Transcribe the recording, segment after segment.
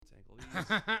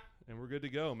and we're good to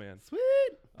go, man. Sweet.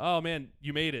 Oh man,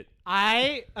 you made it,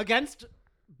 Against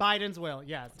Biden's will,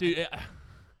 yes. dude.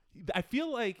 I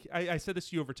feel like I said this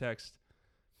to you over text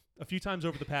a few times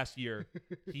over the past year.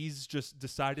 He's just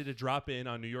decided to drop in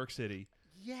on New York City.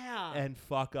 Yeah. And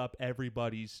fuck up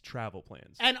everybody's travel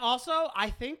plans. And also, I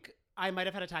think I might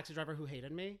have had a taxi driver who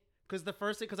hated me because I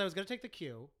was going to take the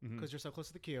queue because you're so close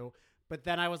to the queue. But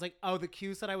then I was like, oh, the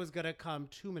queue said I was going to come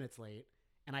 2 minutes late.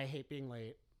 And I hate being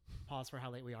late. Pause for how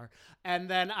late we are. And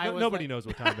then nobody knows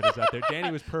what time it is out there.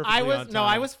 Danny was perfectly on time. No,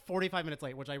 I was 45 minutes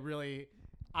late, which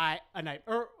a night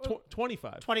or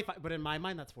 25. 25, but in my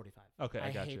mind that's 45. Okay,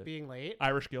 I got hate you. being late.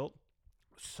 Irish guilt?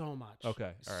 So much.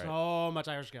 Okay, all right. So much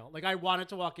Irish guilt. Like I wanted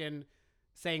to walk in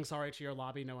saying sorry to your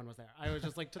lobby. No one was there. I was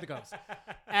just like to the ghost.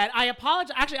 And I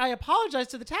apologized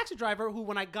to the taxi driver who,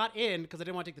 when I got in, because I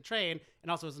didn't want to take the train,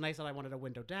 and also it was nice that I wanted a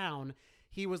window down,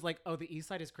 he was like, oh, the east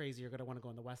side is crazy. You're going to want to go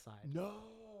on the west side. No.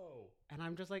 And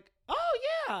I'm just like, oh,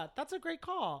 yeah, that's a great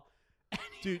call.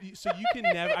 Dude, so you can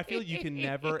never, I feel like you can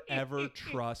never, ever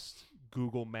trust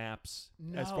Google Maps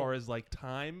as far as like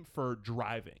time for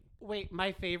driving. Wait,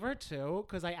 my favorite too,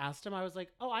 because I asked him, I was like,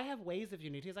 oh, I have Waze if you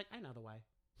need. He's like, I know the way.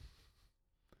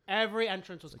 Every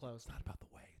entrance was closed. It's not about the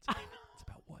way. It's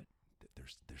about what?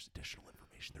 There's additional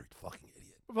information. They're a fucking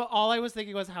idiot. But all I was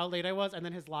thinking was how late I was, and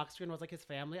then his lock screen was like his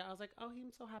family. I was like, oh,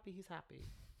 he's so happy. He's happy.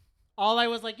 All I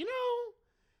was like,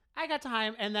 I got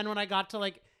time. And then when I got to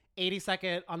like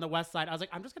 82nd on the west side, I was like,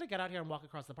 I'm just going to get out here and walk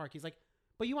across the park. He's like,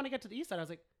 but you want to get to the east side? I was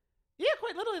like, yeah,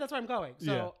 quite literally. That's where I'm going.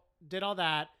 So did all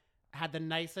that, had the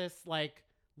nicest like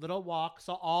little walk,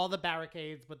 saw all the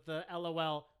barricades, but the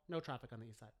LOL, no traffic on the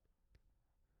east side.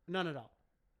 None at all.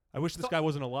 I wish this guy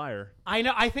wasn't a liar. I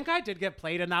know. I think I did get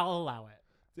played, and I'll allow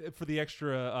it. For the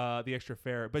extra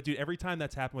fare. But dude, every time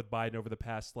that's happened with Biden over the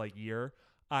past like year,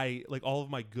 I like all of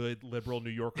my good liberal New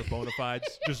Yorker bona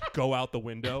fides just go out the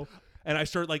window. And I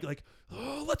start like,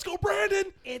 oh, let's go,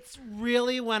 Brandon. It's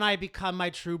really when I become my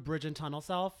true bridge and tunnel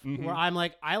self, where I'm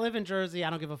like, I live in Jersey. I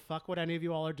don't give a fuck what any of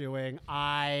you all are doing.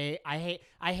 I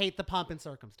hate the pomp and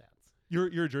circumstance.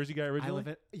 You're a Jersey guy originally?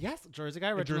 Yes, Jersey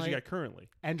guy originally. And Jersey guy currently.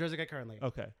 And Jersey guy currently.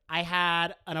 Okay. I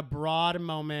had an abroad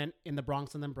moment in the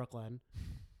Bronx and then Brooklyn.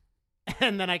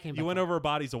 And then I came back. You went over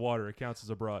bodies of water. It counts as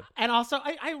abroad. And also,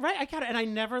 I counted, and I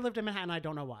never lived in Manhattan. I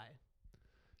don't know why.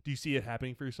 Do you see it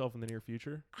happening for yourself in the near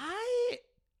future?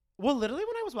 Well, literally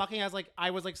when I was walking,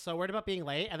 I was so worried about being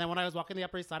late. And then when I was walking the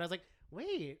Upper East Side, I was like,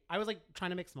 wait. I was like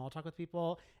trying to make small talk with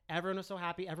people. Everyone was so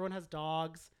happy. Everyone has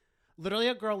dogs. Literally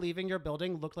a girl leaving your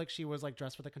building looked like she was like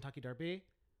dressed for the Kentucky Derby.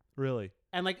 Really?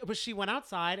 And like, but she went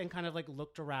outside and kind of like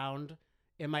looked around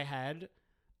in my head.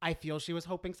 I feel she was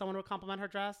hoping someone would compliment her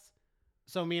dress.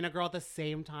 So me and a girl at the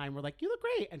same time were like, you look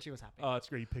great. And she was happy. Oh, that's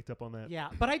great. You picked up on that. Yeah.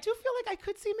 But I do feel like I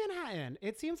could see Manhattan.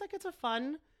 It seems like it's a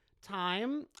fun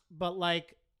time, but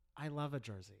like, I love a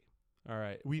Jersey. All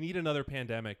right. We need another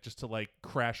pandemic just to like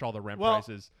crash all the rent Well,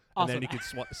 prices. And then you could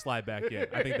slide back in.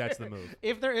 I think that's the move.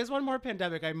 If there is one more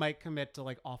pandemic, I might commit to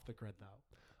like off the grid though.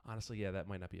 Honestly, yeah, that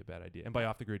might not be a bad idea. And by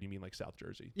off the grid, you mean like South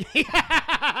Jersey.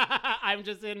 I'm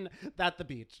just in the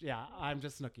beach. Yeah, I'm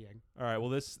just snookying. All right. Well,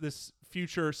 this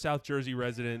future South Jersey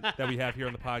resident that we have here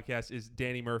on the podcast is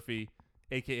Danny Murphy,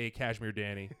 a.k.a. Cashmere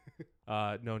Danny,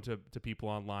 known to people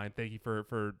online. Thank you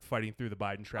for fighting through the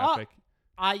Biden traffic.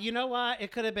 You know what?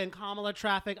 It could have been Kamala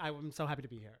traffic. I'm so happy to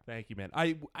be here. Thank you, man.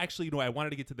 I actually, I wanted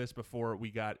to get to this before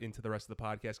we got into the rest of the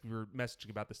podcast. We were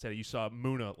messaging about this today. You saw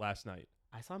Muna last night.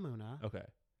 I saw Muna. Okay.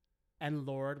 And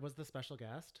Lorde was the special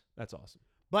guest. That's awesome.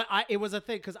 But it was a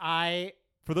thing because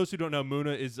For those who don't know,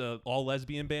 Muna is an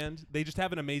all-lesbian band. They just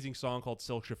have an amazing song called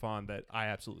Silk Chiffon that I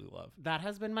absolutely love. That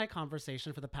has been my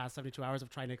conversation for the past 72 hours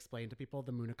of trying to explain to people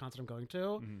the Muna concert I'm going to.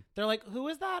 Mm-hmm. They're like, who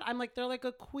is that? I'm like, they're like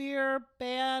a queer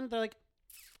band. They're like,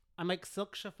 I'm like,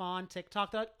 Silk Chiffon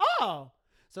TikTok. They're like, oh.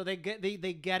 So they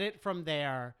get it from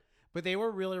there. But they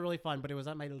were really, really fun. But it was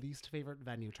at my least favorite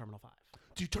venue, Terminal 5.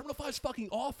 Dude, Terminal 5 is fucking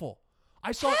awful.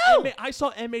 I saw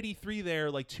M83 there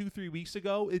like 2-3 weeks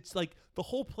ago. It's like the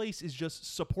whole place is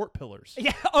just support pillars.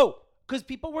 Yeah. Oh, because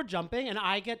people were jumping, and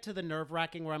I get to the nerve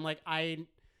wracking where I'm like,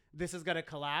 this is gonna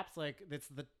collapse. Like it's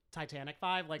the Titanic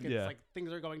 5. Like it's like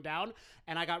things are going down,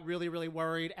 and I got really, really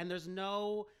worried. And there's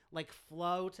no like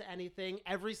flow to anything.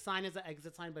 Every sign is an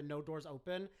exit sign, but no doors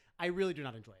open. I really do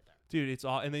not enjoy it there. Dude, it's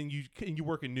all, and then you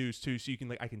work in news too, so you can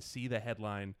like I can see the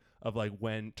headline of like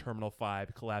when Terminal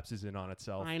 5 collapses in on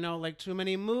itself. I know, like too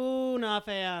many Muna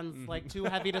fans, like too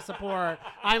heavy to support.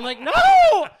 I'm like, no,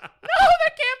 that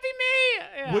can't be me.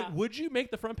 Yeah. Would you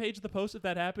make the front page of the Post if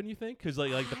that happened? You think? Because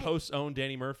like the Post's own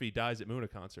Danny Murphy dies at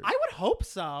Muna concert. I would hope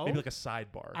so. Maybe like a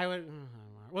sidebar. I would.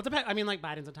 Well, it depends. I mean, like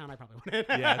Biden's in town, I probably wouldn't.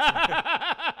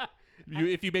 Yeah.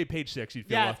 If you made page 6, you'd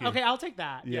feel Yes. lucky. Okay, I'll take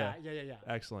that. Yeah. Yeah.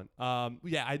 Excellent.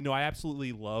 Yeah, I know. I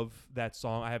absolutely love that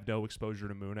song. I have no exposure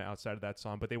to Muna outside of that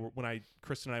song, but they were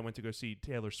Kristen and I went to go see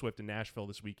Taylor Swift in Nashville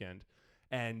this weekend,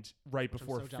 and right Which I'm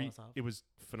before so jealous of. it was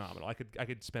phenomenal. I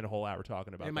could spend a whole hour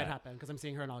talking about It might that. happen because I'm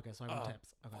seeing her in August, so I want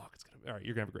tips. Okay. Fuck, all right,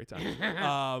 you're gonna have a great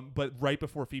time. But right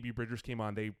before Phoebe Bridgers came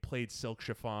on, they played Silk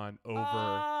Chiffon over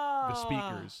the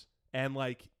speakers. And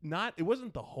it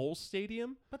wasn't the whole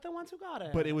stadium, But the ones who got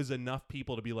it. but it was enough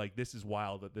people to be like, this is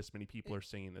wild that this many people are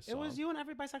singing this song. It was you and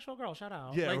every bisexual girl. Shout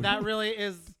out. Yeah. That really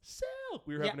is. Silk.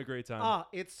 We were having a great time.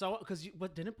 It's so because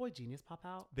didn't Boy Genius pop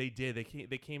out? They did.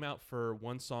 They came out for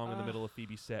one song in the middle of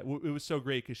Phoebe's set. It was so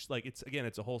great because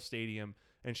it's a whole stadium,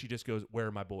 and she just goes, "Where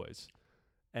are my boys?"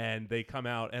 And they come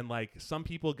out, and some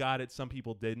people got it, some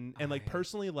people didn't. And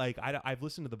personally, I've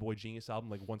listened to the Boy Genius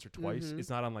album once or twice. Mhm. It's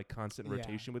not on constant Yeah.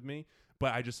 rotation with me,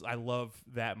 but I love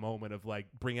that moment of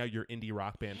bring out your indie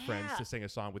rock band friends Yeah. to sing a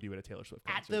song with you at a Taylor Swift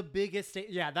At concert. the biggest stage.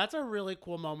 Yeah, that's a really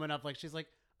cool moment of she's like,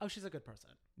 oh, she's a good person.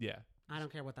 Yeah. I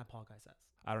don't care what that Paul guy says.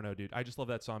 I don't know, dude. I just love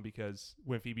that song because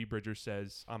when Phoebe Bridgers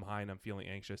says, "I'm high and I'm feeling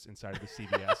anxious" inside of the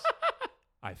CVS,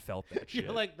 I felt that shit.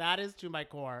 You're that is to my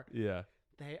core. Yeah.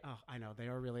 I know they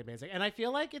are really amazing, and I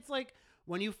feel like it's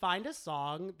when you find a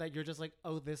song that you're just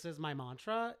oh, this is my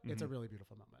mantra. It's a really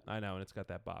beautiful moment. I know, and it's got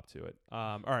that bop to it.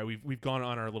 All right, we've gone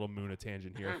on our little Muna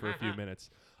tangent here for a few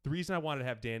minutes. The reason I wanted to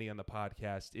have Danny on the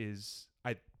podcast is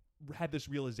I had this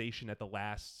realization at the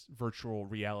last virtual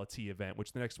reality event,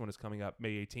 which the next one is coming up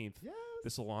May 18th. Yes.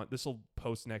 This will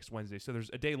post next Wednesday, so there's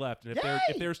a day left, and if Yay!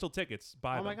 there are still tickets,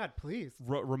 buy them. Oh my God, please.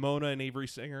 Ramona and Avery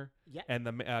Singer, Yeah. and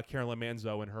the Carolyn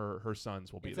Manzo and her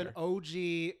sons will be It's there. an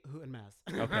OG Hoot and Mess.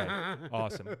 Okay,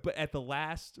 awesome. But at the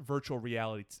last virtual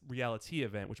reality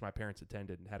event, which my parents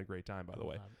attended and had a great time, by the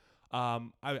way,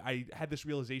 I had this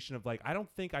realization of I don't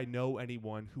think I know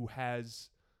anyone who has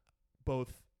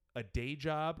both a day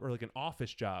job or an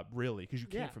office job, really, because you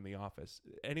came from the office.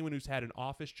 Anyone who's had an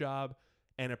office job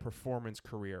and a performance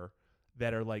career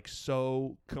that are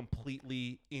so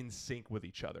completely in sync with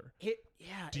each other.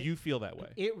 Do you feel that way?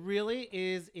 It really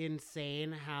is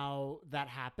insane how that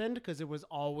happened because it was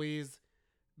always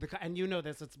and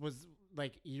this, it was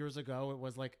years ago. It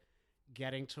was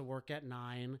getting to work at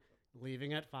 9,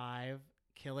 leaving at 5,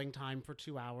 killing time for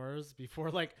 2 hours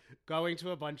before going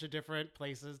to a bunch of different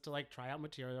places to try out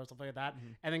material or something like that,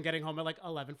 and then getting home at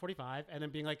 11:45 and then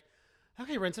being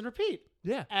okay, rinse and repeat.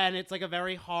 Yeah. And it's a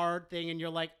very hard thing, and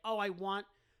you're oh, I want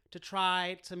to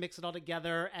try to mix it all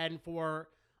together. And for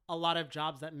a lot of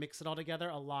jobs that mix it all together,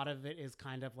 a lot of it is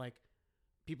kind of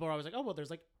people are always oh, well,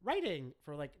 there's writing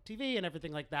for TV and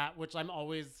everything like that, which I'm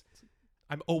always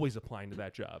applying to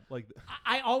that job.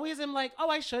 I always am oh,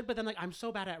 I should, but then I'm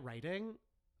so bad at writing.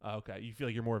 Okay, you feel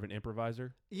you're more of an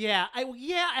improviser? Yeah,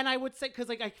 and I would say because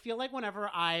I feel whenever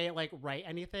I write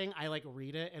anything, I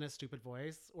read it in a stupid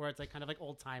voice, or it's kind of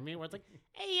old timey, where it's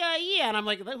hey, yeah, and I'm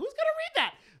who's gonna read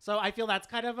that? So I feel that's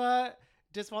kind of a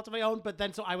default of my own. But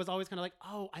then so I was always kind of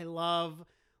oh, I love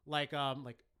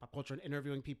pop culture and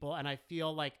interviewing people, and I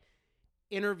feel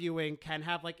interviewing can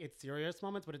have its serious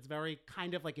moments, but it's very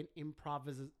kind of an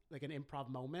improv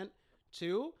moment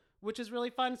too, which is really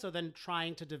fun. So then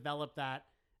trying to develop that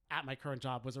at my current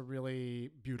job was a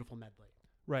really beautiful medley.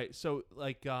 Right. So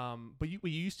but you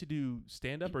used to do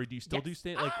stand up, or do you still do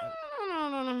stand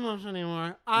No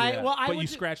anymore. But you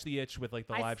scratch the itch with the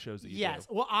live shows that you do. Yes.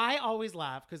 Well, I always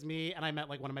laugh because I met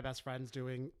one of my best friends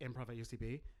doing improv at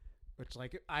UCB, which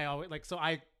I always so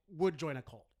I would join a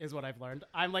cult is what I've learned.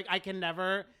 I'm I can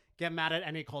never get mad at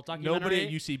any cult documentary. Nobody at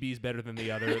UCB is better than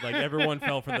the other. Everyone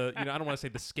fell for the I don't want to say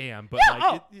the scam, but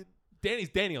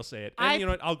Danny will say it. And you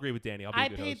know what? I'll agree with Danny. I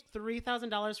paid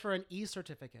 $3,000 for an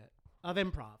e-certificate of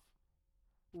improv.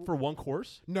 For one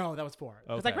course? No, that was 4.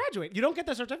 Because Okay. I graduate. You don't get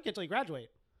the certificate till you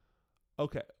graduate.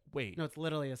 Okay. Wait. No, it's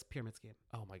literally a pyramid scheme.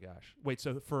 Oh my gosh. Wait.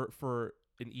 So for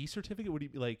an e-certificate, would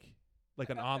it be like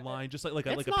an online, just like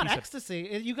It's a not piece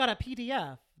ecstasy. You got a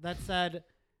PDF that said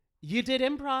you did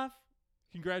improv.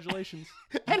 Congratulations.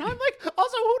 And I'm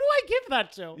also, who do I give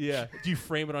that to? Yeah. Do you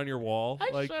frame it on your wall?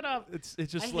 I should have. It's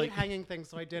just I hate hanging things,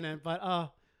 so I didn't.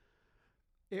 But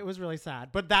it was really sad.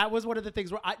 But that was one of the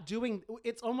things where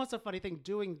it's almost a funny thing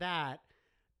doing that.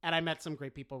 And I met some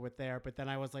great people with there. But then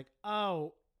I was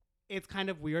oh, it's kind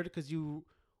of weird because in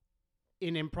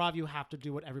improv, you have to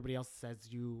do what everybody else says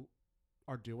you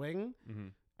are doing. Mm-hmm.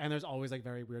 And there's always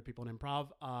very weird people in improv,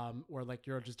 where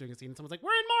you're just doing a scene and someone's we're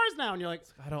in Mars now, and you're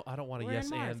I don't want to "We're yes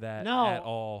in Mars." and that No, at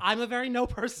all. I'm a very no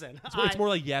person. It's more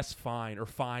like yes, fine, or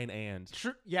fine and.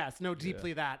 Yes, no,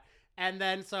 deeply that. And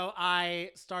then so I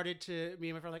started to me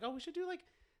and my friend oh, we should do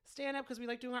stand up because we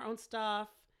like doing our own stuff.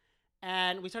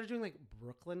 And we started doing like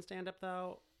Brooklyn stand up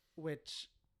though, which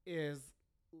is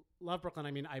love Brooklyn.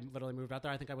 I mean, I literally moved out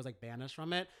there. I think I was like banished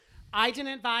from it. I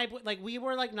didn't vibe with, like, we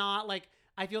were like not like,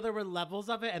 I feel there were levels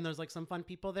of it and there's like some fun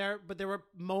people there, but there were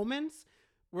moments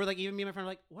where like even me and my friend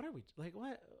were like, what are we like?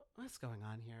 What's going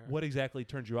on here? What exactly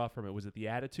turned you off from it? Was it the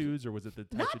attitudes or was it the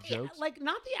types of jokes? Like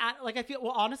I feel,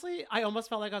 well, honestly, I almost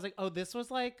felt like I was like, oh, this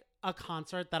was like a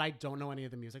concert that I don't know any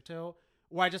of the music to,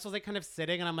 where I just was like kind of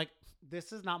sitting and I'm like,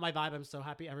 this is not my vibe. I'm so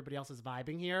happy everybody else is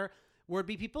vibing here. Where it'd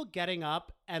be people getting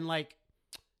up and like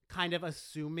kind of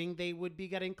assuming they would be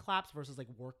getting claps versus like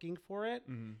working for it.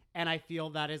 Mm-hmm. And I feel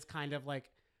that is kind of like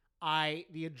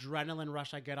the adrenaline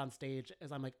rush I get on stage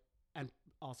is I'm like, and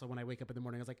also when I wake up in the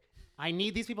morning, I was like, I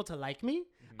need these people to like me.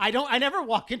 Mm-hmm. I never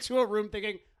walk into a room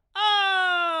thinking,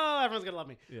 oh, everyone's gonna love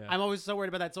me. Yeah. I'm always so worried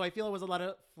about that. So I feel it was a lot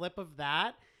of flip of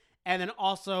that. And then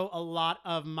also a lot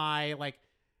of my like,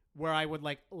 where I would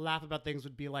like laugh about things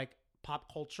would be like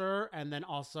pop culture. And then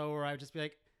also where I would just be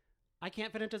like, I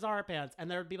can't fit into Zara pants. And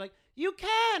there would be like, you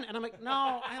can. And I'm like,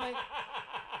 no,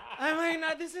 I'm like, no,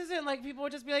 this isn't like, people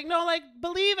would just be like, no, like,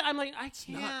 believe it. I'm like, I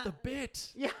can't. Not the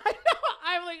bit. Yeah, I know.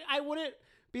 I'm like, I wouldn't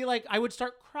be like, I would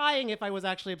start crying if I was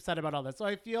actually upset about all this. So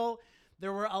I feel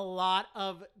there were a lot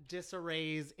of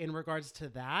disarrays in regards to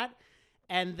that.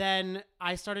 And then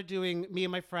I started doing, me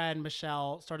and my friend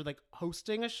Michelle started like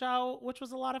hosting a show, which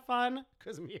was a lot of fun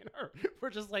because me and her were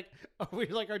just like, we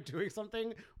like are doing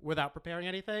something without preparing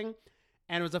anything.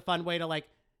 And it was a fun way to like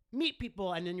meet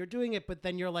people and then you're doing it, but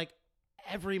then you're like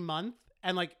every month.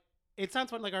 And like, it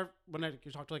sounds fun. Like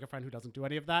you talk to like a friend who doesn't do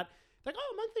any of that, like,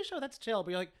 oh, monthly show, that's chill.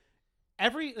 But you're like,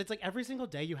 it's like every single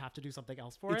day you have to do something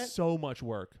else for it. It's so much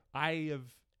work.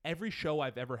 Every show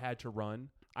I've ever had to run,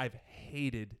 I've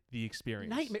hated the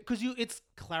experience. Nightmare, because it's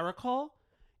clerical.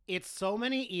 It's so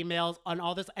many emails on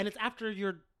all this, and it's after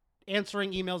you're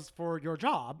answering emails for your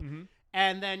job, Mm-hmm.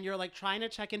 and then you're like trying to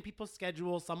check in people's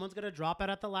schedules. Someone's gonna drop out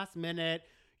at the last minute.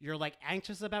 You're like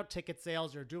anxious about ticket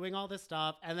sales. You're doing all this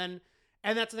stuff, and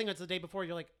that's the thing. It's the day before.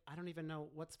 You're like, I don't even know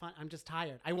what's fun. I'm just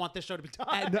tired. I want this show to be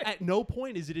done. At no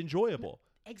point is it enjoyable.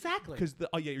 Exactly. Because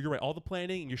you're right. All the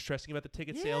planning and you're stressing about the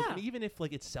ticket sales, and even if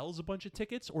like it sells a bunch of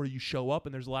tickets or you show up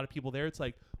and there's a lot of people there, it's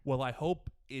like, well, I hope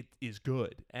it is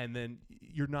good, and then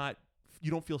you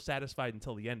don't feel satisfied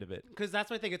until the end of it. Because that's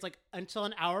my thing. It's like until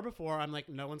an hour before, I'm like,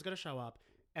 no one's gonna show up,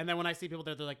 and then when I see people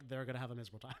there, they're like, they're gonna have a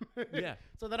miserable time. Yeah.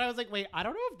 So then I was like, wait, I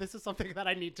don't know if this is something that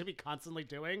I need to be constantly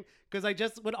doing, because I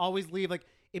just would always leave. Like,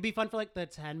 it'd be fun for like the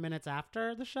 10 minutes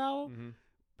after the show,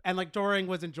 and like during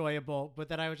was enjoyable, but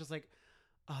then I was just like,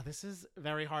 oh, this is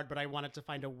very hard, but I wanted to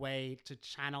find a way to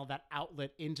channel that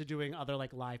outlet into doing other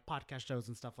like live podcast shows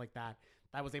and stuff like that.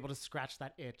 I was able to scratch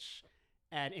that itch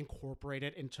and incorporate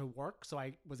it into work. So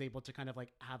I was able to kind of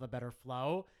like have a better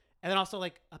flow, and then also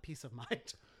like a peace of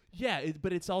mind. Yeah,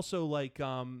 but it's also like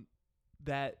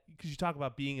that, because you talk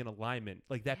about being in alignment,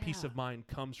 like that peace of mind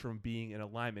comes from being in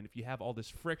alignment. If you have all this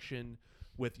friction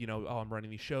with, oh, I'm running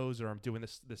these shows or I'm doing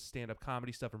this stand-up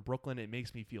comedy stuff in Brooklyn, it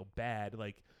makes me feel bad.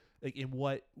 Like in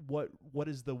what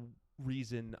is the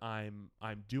reason I'm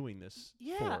doing this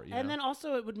for? And then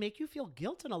also it would make you feel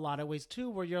guilt in a lot of ways too,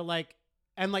 where you're like,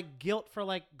 and like guilt for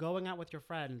like going out with your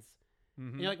friends.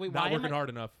 Mm-hmm. And you're like, wait, not why working hard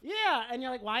enough. Yeah, and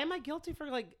you're like, why am I guilty for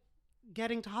like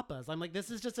getting tapas? I'm like, this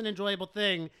is just an enjoyable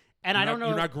thing, and I don't know.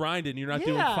 You're not grinding. You're not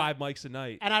doing 5 mics a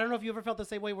night. And I don't know if you ever felt the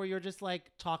same way, where you're just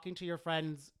like talking to your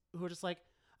friends who are just like,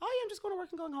 oh yeah, I'm just going to work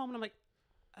and going home, and I'm like,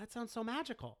 that sounds so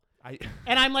magical.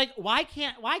 And I'm like, why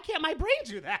can't my brain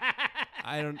do that?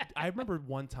 I remember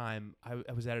one time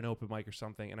I was at an open mic or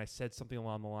something, and I said something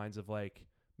along the lines of like,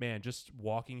 man, just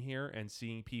walking here and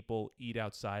seeing people eat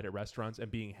outside at restaurants and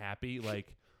being happy,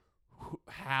 like,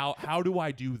 how do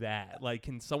I do that? Like,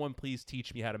 can someone please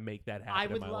teach me how to make that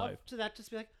happen in my life? I would love to that.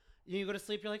 Just be like, you go to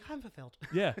sleep, you're like, I'm fulfilled.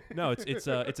 Yeah, no, it's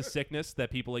a sickness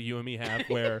that people like you and me have,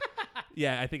 where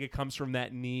I think it comes from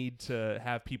that need to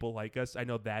have people like us. I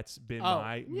know that's been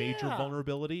my major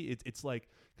vulnerability. It's like,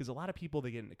 because a lot of people,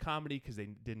 they get into comedy because they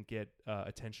didn't get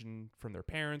attention from their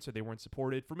parents, or they weren't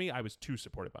supported. For me, I was too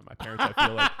supported by my parents. I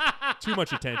feel like too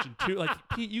much attention, too like,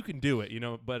 Pete, you can do it,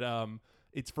 but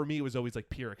it's, for me, it was always like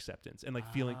peer acceptance and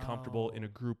like feeling comfortable in a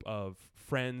group of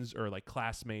friends or like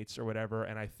classmates or whatever.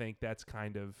 And I think that's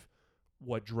kind of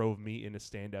what drove me into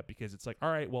stand-up, because it's like, all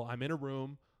right, well, I'm in a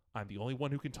room, I'm the only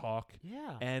one who can talk,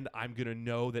 and I'm gonna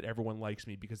know that everyone likes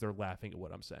me because they're laughing at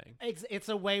what I'm saying. It's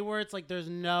a way where it's like, there's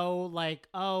no like,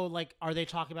 oh, like, are they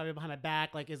talking about me behind my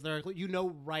back? Like, is there,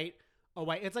 right oh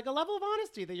wait, it's like a level of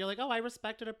honesty that you're like, oh, I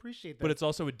respect and appreciate that. But it's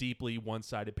also a deeply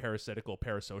one-sided parasitical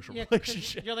parasocial Yeah, 'cause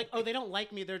relationship. you're like, oh, they don't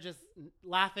like me. They're just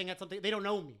laughing at something. They don't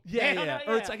know me. Yeah, They don't yeah.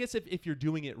 know- Or it's, I guess if you're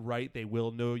doing it right, they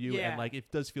will know you, Yeah. and like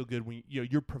it does feel good when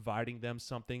you're providing them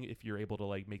something if you're able to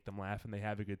like make them laugh and they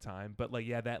have a good time. But like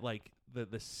yeah, that like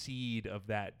the seed of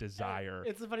that desire.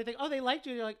 It's a funny thing. Oh, they liked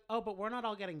you. You're like, oh, but we're not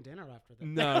all getting dinner after this.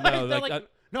 No, They're no, like, like,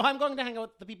 no, I'm going to hang out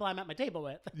with the people I'm at my table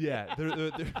with. Yeah,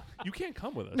 you can't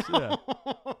come with us. Yeah.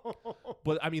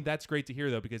 But I mean, that's great to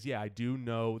hear though, because yeah, I do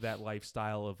know that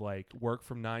lifestyle of like work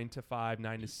from 9 to 5,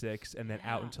 9 to 6, and then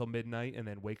out Yeah. until midnight, and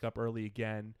then wake up early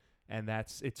again. And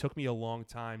it took me a long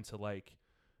time to like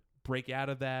break out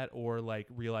of that or like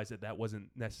realize that wasn't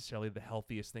necessarily the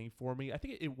healthiest thing for me. I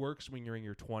think it works when you're in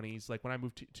your 20s. Like when I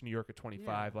moved to New York at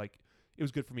 25, like it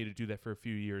was good for me to do that for a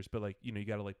few years, but like, you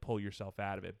got to like pull yourself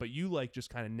out of it. But you like just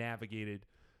kind of navigated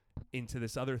into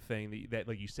this other thing that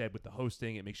like you said with the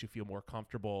hosting, it makes you feel more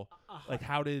comfortable. Like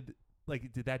how did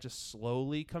that just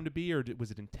slowly come to be, or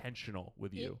was it intentional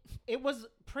with you? It was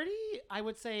pretty, I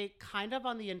would say, kind of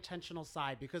on the intentional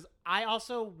side, because I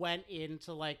also went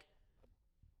into like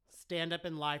stand up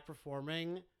and live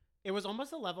performing. It was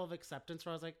almost a level of acceptance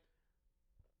where I was like,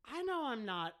 I know I'm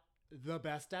not the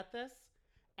best at this,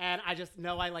 and I just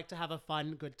know I like to have a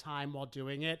fun, good time while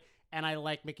doing it. And I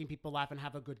like making people laugh and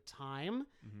have a good time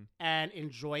and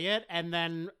enjoy it. And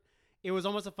then it was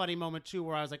almost a funny moment too,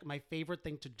 where I was like, my favorite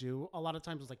thing to do a lot of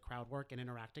times was like crowd work and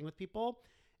interacting with people.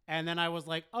 And then I was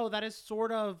like, oh, that is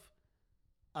sort of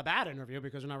a bad interview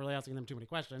because you're not really asking them too many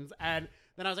questions. And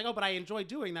then I was like, oh, but I enjoy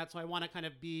doing that. So I want to kind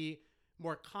of be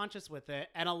more conscious with it.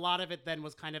 And a lot of it then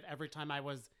was kind of every time I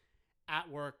was at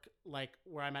work, like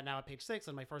where I'm at now at Page Six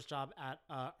and my first job at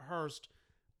Hearst,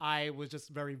 I was just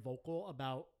very vocal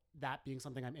about that being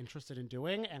something I'm interested in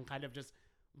doing and kind of just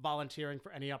volunteering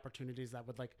for any opportunities that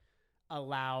would like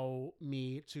allow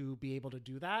me to be able to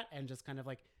do that, and just kind of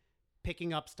like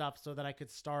picking up stuff so that I could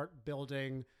start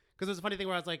building. Because it was a funny thing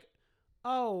where I was like,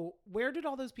 oh, where did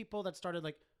all those people that started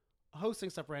like hosting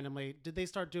stuff randomly, did they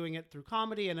start doing it through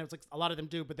comedy? And it was like a lot of them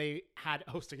do, but they had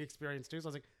hosting experience too. So I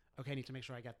was like, okay, I need to make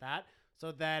sure I get that.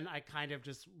 So then I kind of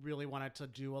just really wanted to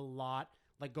do a lot,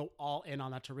 like go all in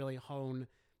on that to really hone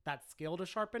that skill to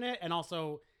sharpen it. And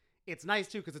also it's nice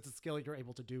too, because it's a skill you're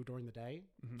able to do during the day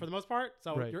for the most part.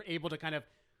 So you're able to kind of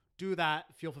do that,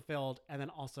 feel fulfilled, and then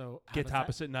also get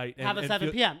tapas at night and have a 7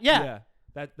 feel, p.m. Yeah.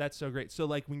 That's so great. So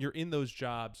like when you're in those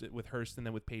jobs with Hearst and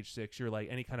then with Page Six, you're like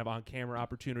any kind of on camera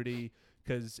opportunity,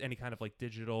 because any kind of like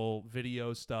digital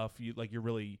video stuff, you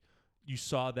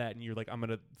saw that and you're like, I'm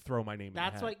going to throw my name in the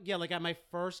hat. That's like, yeah, like at my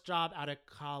first job out of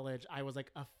college, I was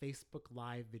like a Facebook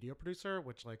Live video producer,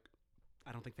 which like,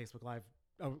 I don't think Facebook Live,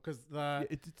 because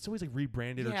it's always like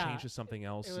rebranded or changed to something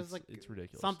else. It was it's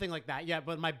ridiculous. Something like that. Yeah.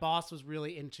 But my boss was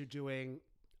really into doing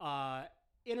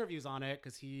interviews on it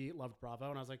because he loved Bravo.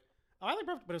 And I was like, oh, I like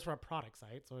Bravo, but it's for a product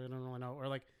site. So I don't really know. Or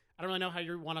like, I don't really know how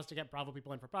you want us to get Bravo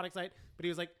people in for product site. But he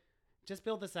was like, just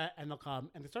build the set and they'll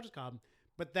come. And they start to come.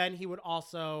 But then he would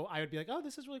also, I would be like, oh,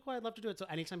 this is really cool. I'd love to do it. So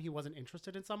anytime he wasn't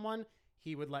interested in someone,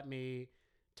 he would let me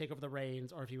take over the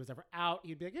reins. Or if he was ever out,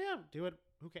 he'd be like, yeah, do it.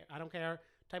 Who cares? I don't care.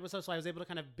 Type of stuff. So I was able to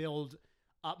kind of build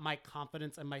up my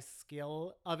confidence and my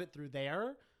skill of it through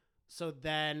there. So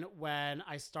then when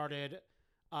I started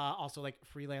also like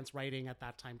freelance writing at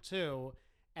that time too,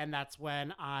 and that's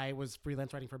when I was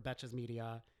freelance writing for Betches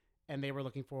Media, and they were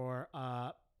looking for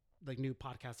like new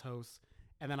podcast hosts.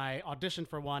 And then I auditioned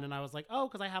for one, and I was like, oh,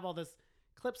 because I have all this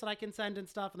clips that I can send and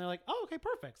stuff. And they're like, oh, okay,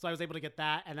 perfect. So I was able to get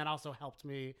that. And that also helped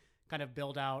me kind of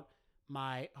build out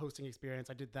my hosting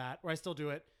experience. I did that, or I still do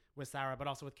it with Sarah, but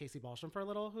also with Casey Balsham for a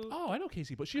little. I know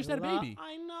Casey, but she just had a baby.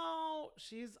 I know.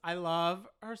 I love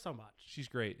her so much. She's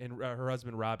great. And her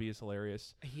husband, Robbie, is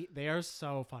hilarious. They are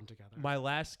so fun together. My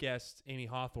last guest, Amy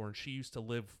Hawthorne, she used to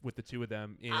live with the two of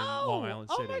them in Long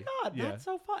Island City. Oh my God, that's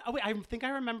so fun. Oh wait, I think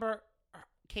I remember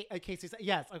Casey.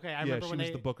 Yes, okay, I remember she when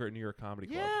was the booker at New York Comedy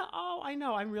Club. Yeah, I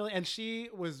know. And she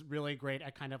was really great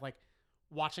at kind of like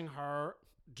watching her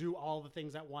do all the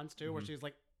things at once too, where she's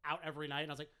like out every night,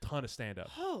 and I was like, ton of stand-up.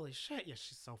 Holy shit, yeah,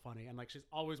 she's so funny, and like she's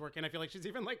always working. I feel like she's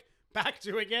even like back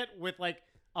doing it with like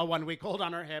a 1-week-old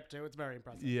on her hip too. It's very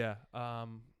impressive. Yeah. Where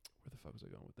the fuck was I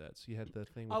going with that? So you had the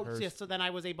thing with her. Yeah. So then I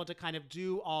was able to kind of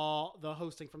do all the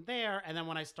hosting from there, and then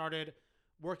when I started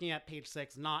working at Page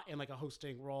Six, not in like a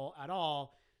hosting role at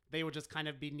all, they would just kind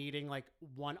of be needing like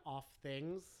one-off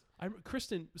things.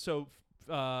 Kristen. So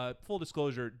full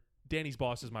disclosure, Danny's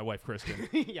boss is my wife, Kristen.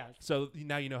 Yes. So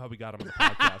now you know how we got him on the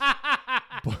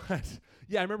podcast. But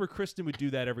yeah, I remember Kristen would do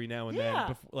that every now and then,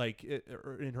 Yeah.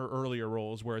 in her earlier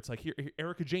roles, where it's like here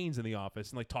Erica Jane's in the office,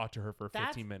 and like talk to her for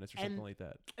 15 minutes or something and like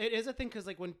that. It is a thing because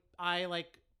like when I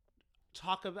like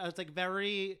talk about, it's like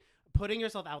very putting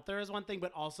yourself out there is one thing,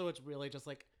 but also it's really just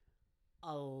like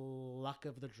a luck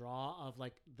of the draw of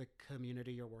like the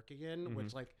community you're working in,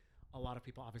 which like a lot of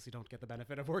people obviously don't get the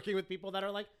benefit of working with people that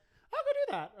are like, oh, go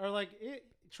do that, or like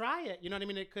try it. You know what I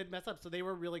mean? It could mess up. So they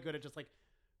were really good at just like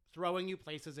throwing you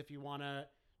places if you want to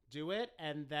do it,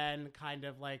 and then kind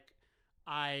of like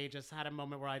I just had a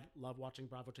moment where I love watching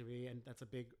Bravo TV, and that's a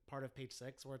big part of Page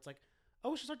Six, where it's like,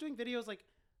 oh, we should start doing videos like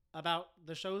about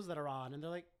the shows that are on, and they're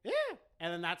like, yeah,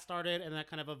 and then that started, and that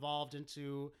kind of evolved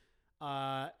into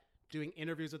doing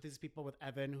interviews with these people, with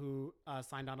Evan, who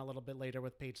signed on a little bit later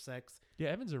with Page Six. Yeah,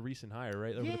 Evan's a recent hire,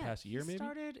 right? Over the past year, maybe.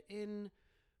 Started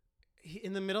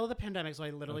in the middle of the pandemic, so I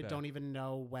literally don't even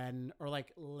know when, or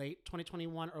like late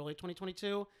 2021, early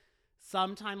 2022,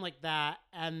 sometime like that.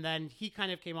 And then he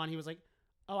kind of came on. He was like,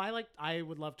 "Oh, I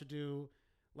would love to do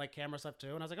like camera stuff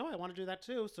too." And I was like, "Oh, I want to do that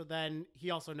too." So then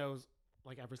he also knows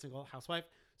like every single housewife,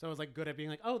 so I was like good at being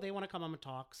like, "Oh, they want to come on and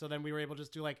talk." So then we were able to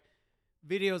just do like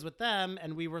videos with them,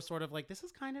 and we were sort of like, this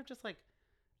is kind of just like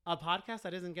a podcast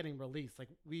that isn't getting released. Like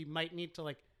we might need to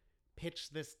like pitch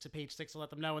this to Page Six to let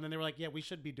them know. And then they were like, yeah, we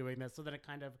should be doing this. So then it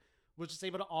kind of was just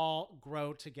able to all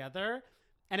grow together.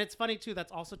 And it's funny too,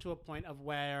 that's also to a point of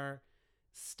where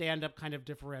stand-up kind of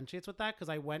differentiates with that, because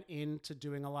I went into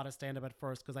doing a lot of stand-up at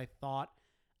first because I thought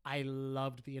I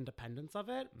loved the independence of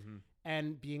it,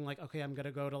 and being like, okay, I'm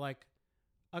gonna go to like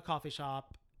a coffee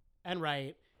shop and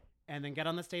write, and then get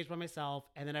on the stage by myself,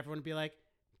 and then everyone would be like,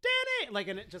 Danny, like,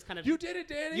 and it just kind of, You did it,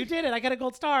 Danny. you did it, I got a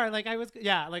gold star. Like I was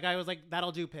like,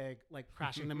 that'll do, pig, like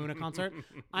crashing the Muna concert.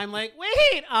 I'm like,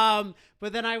 wait,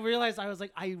 but then I realized, I was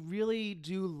like, I really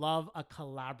do love a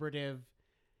collaborative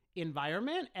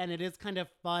environment, and it is kind of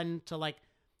fun to like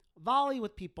volley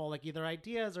with people, like either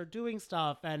ideas or doing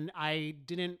stuff. And I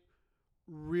didn't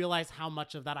realize how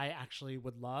much of that I actually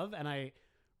would love, and I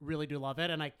really do love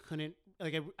it. And I couldn't,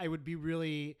 like, I would be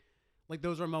really, like,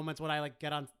 those were moments when I like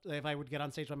if I would get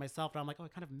on stage by myself, and I'm like, oh, I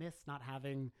kind of miss not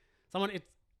having someone. It's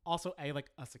also like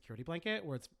a security blanket,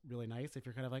 where it's really nice if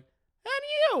you're kind of like,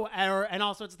 and and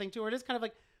also it's a thing too, where it is kind of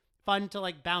like fun to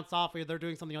like bounce off, where they're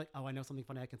doing something, like, oh, I know something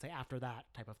funny I can say after that,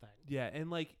 type of thing. Yeah, and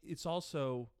like it's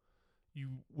also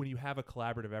when you have a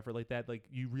collaborative effort like that, like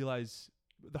you realize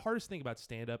the hardest thing about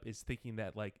stand up is thinking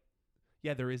that like,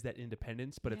 yeah, there is that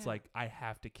independence, but it's like, I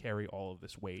have to carry all of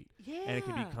this weight, and it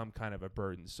can become kind of a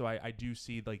burden. So I do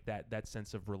see like that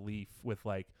sense of relief with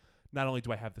like, not only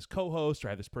do I have this co-host or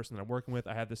I have this person that I'm working with,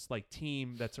 I have this like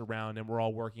team that's around, and we're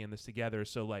all working on this together.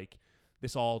 So like,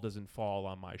 this all doesn't fall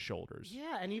on my shoulders.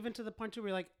 Yeah, and even to the point where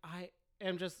you're like, I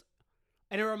am just,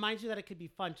 and it reminds you that it could be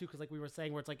fun too, because like we were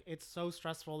saying, where it's like, it's so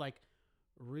stressful, like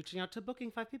reaching out to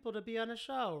booking 5 people to be on a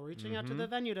show, reaching out to the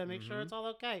venue to make sure it's all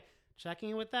okay, checking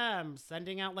in with them,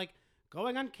 sending out, like,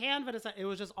 going on Canva. It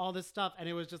was just all this stuff, and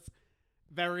it was just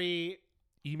very...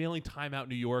 Emailing Time Out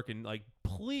New York and like,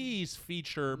 please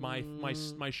feature my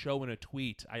show in a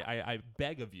tweet. I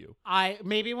beg of you.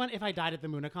 Maybe if I died at the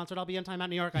Muna concert, I'll be in Time Out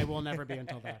New York. I will never be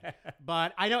until then.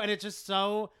 But I know, and it's just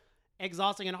so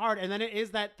exhausting and hard. And then it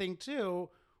is that thing too,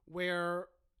 where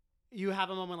you have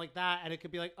a moment like that, and it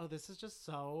could be like, oh, this is just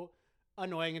so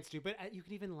annoying and stupid. You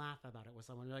can even laugh about it with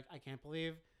someone. You're like, I can't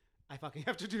believe I fucking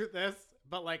have to do this,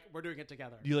 but like, we're doing it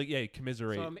together. You like, yeah,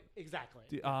 commiserate. So,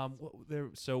 exactly.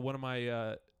 So one of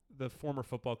my the former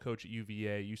football coach at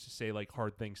UVA used to say like,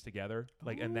 hard things together,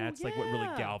 like, and that's like what really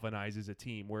galvanizes a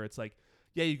team, where it's like,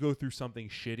 yeah, you go through something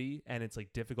shitty and it's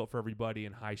like difficult for everybody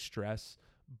and high stress,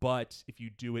 but if you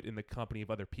do it in the company of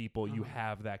other people, you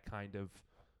have that kind of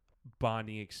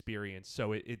bonding experience.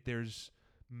 So there's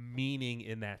meaning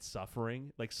in that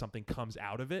suffering, like something comes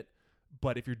out of it.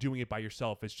 But if you're doing it by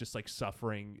yourself, it's just like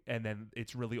suffering, and then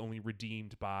it's really only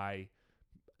redeemed by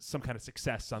some kind of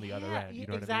success on the other end. You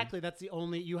know exactly. what I mean? That's the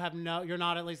only, you're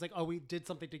not at least like, oh, we did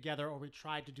something together, or we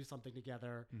tried to do something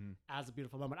together as a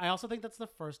beautiful moment. I also think that's the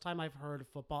first time I've heard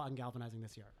football ungalvanizing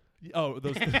this year. Oh,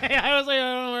 those. I was like, I don't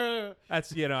know where.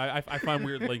 That's, I find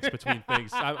weird links between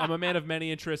things. I'm a man of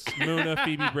many interests. Muna,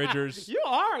 Phoebe Bridgers. You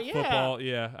are, yeah. Football,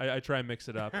 yeah. I try and mix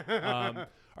it up.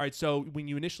 All right, so when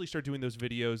you initially start doing those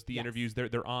videos, the interviews,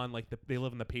 they're on like they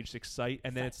live on the Page Six site,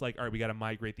 and then it's like, all right, we got to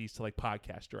migrate these to like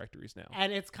podcast directories now.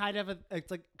 And it's kind of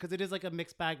it's like, because it is like a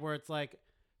mixed bag, where it's like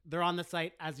they're on the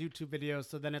site as YouTube videos,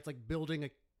 so then it's like building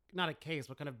not a case,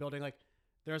 but kind of building like,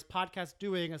 there's podcasts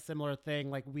doing a similar thing,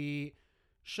 like we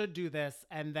should do this,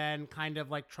 and then kind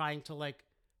of like trying to like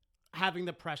having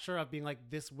the pressure of being like,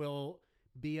 this will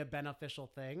be a beneficial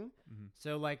thing. Mm-hmm.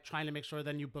 So like trying to make sure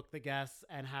then you book the guests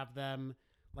and have them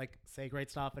like say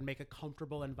great stuff and make a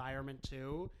comfortable environment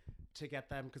too to get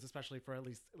them, because especially for at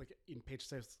least like in Page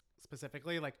Six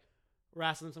specifically, like we're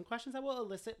asking them some questions that will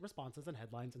elicit responses and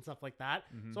headlines and stuff like that.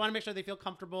 Mm-hmm. So I want to make sure they feel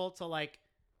comfortable to like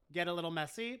get a little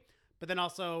messy. But then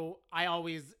also I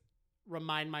always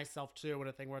remind myself too with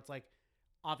a thing where it's like,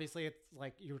 obviously it's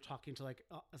like you're talking to like,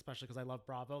 especially because I love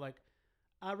Bravo, like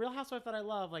a Real Housewife that I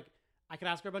love, like I could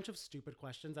ask her a bunch of stupid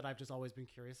questions that I've just always been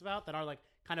curious about that are like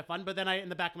kind of fun. But then in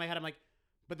the back of my head, I'm like,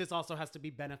 but this also has to be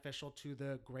beneficial to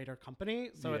the greater company.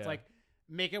 So it's Yeah. like,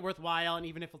 make it worthwhile. And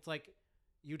even if it's like,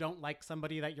 you don't like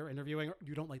somebody that you're interviewing, or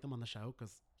you don't like them on the show,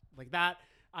 because like that,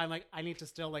 I'm like, I need to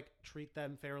still like treat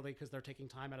them fairly because they're taking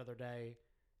time out of their day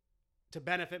to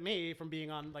benefit me from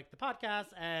being on like the podcast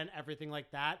and everything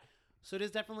like that. So it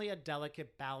is definitely a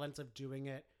delicate balance of doing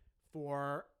it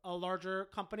for a larger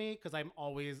company, because I'm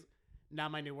always, now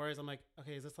my new worries, I'm like,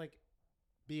 okay, is this like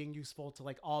being useful to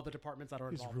like all the departments that are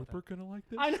Is involved with it? Rupert gonna like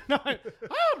this? I don't know. I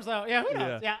hope so. Yeah, who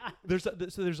knows? Yeah.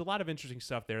 There's a lot of interesting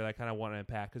stuff there that I kind of want to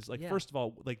unpack, because like Yeah. first of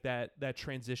all, like that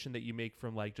transition that you make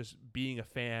from like just being a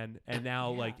fan and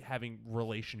now Yeah. like having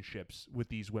relationships with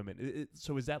these women.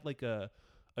 So is that like a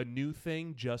new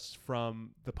thing just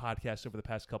from the podcast over the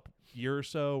past couple year or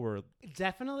so, or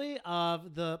Definitely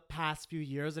of the past few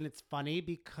years. And it's funny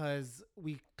because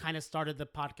we kind of started the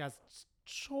podcast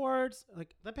towards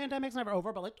like the pandemic's never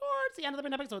over, but like towards the end of the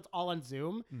pandemic. So it's all on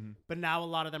Zoom. mm-hmm. But now a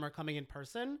lot of them are coming in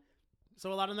person.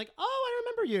 So a lot of them like, oh, I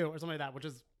remember you or something like that, which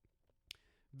is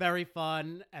very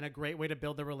fun and a great way to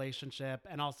build the relationship.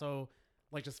 And also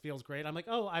like just feels great. I'm like,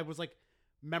 oh, I was like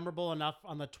memorable enough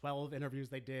on the 12 interviews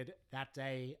they did that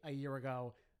day a year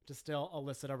ago to still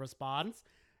elicit a response.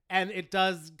 And it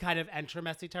does kind of enter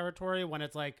messy territory when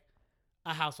it's like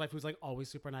a housewife who's like always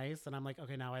super nice. And I'm like,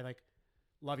 okay, now I like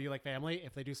love you like family.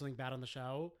 If they do something bad on the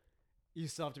show, you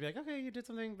still have to be like, okay, you did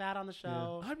something bad on the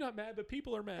show. I'm not mad, but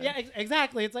people are mad. Yeah,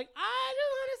 exactly. It's like, I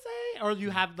just want to say, or you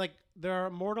have like their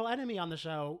mortal enemy on the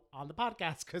show on the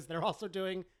podcast because they're also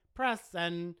doing press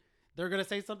and they're going to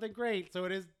say something great. So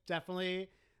it is definitely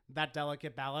that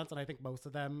delicate balance. And I think most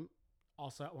of them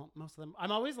also, well, most of them,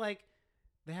 I'm always like,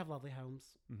 they have lovely homes.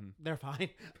 Mm-hmm. They're fine.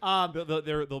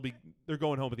 They're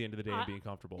going home at the end of the day and being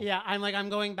comfortable. Yeah, I'm like, I'm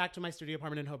going back to my studio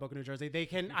apartment in Hoboken, New Jersey. They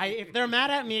can, if they're mad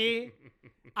at me,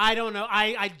 I don't know.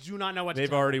 I do not know what to They've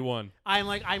tell already them. won. I'm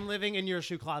like, I'm living in your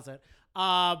shoe closet.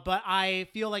 But I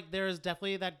feel like there's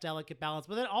definitely that delicate balance.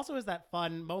 But then also is that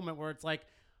fun moment where it's like,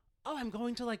 oh, I'm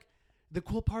going to like the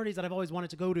cool parties that I've always wanted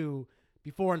to go to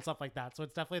before and stuff like that. So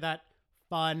it's definitely that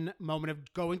fun moment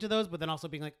of going to those, but then also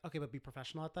being like, okay, but be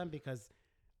professional at them because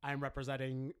I'm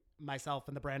representing myself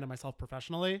and the brand and myself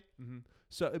professionally. Mm-hmm.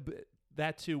 So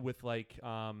that too with like,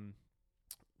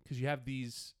 because you have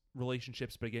these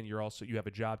relationships, but again, you have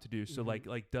a job to do. So Mhm.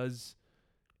 like does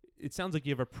it sounds like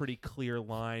you have a pretty clear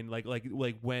line, like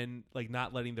when like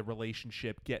not letting the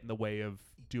relationship get in the way of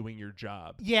doing your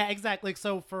job. Yeah, exactly.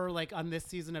 So for like on this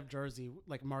season of Jersey,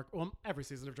 like every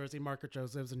season of Jersey, Margaret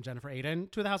Josephs and Jennifer Aiden,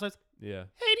 two of the housewives, Yeah.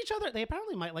 hate each other. They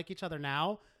apparently might like each other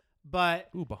now, but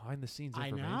Ooh, behind the scenes I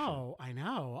information.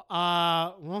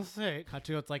 know. We'll see. Cut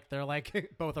to, it's like they're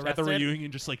like both At arrested. the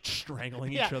reunion, just like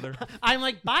strangling each other. I'm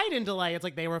like, Biden delay. It's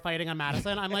like they were fighting on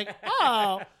Madison. I'm like,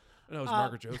 oh. No, it was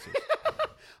Margaret Joseph.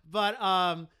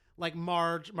 But like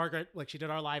Margaret, like she did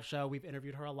our live show. We've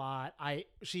interviewed her a lot.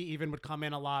 She even would come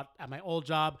in a lot at my old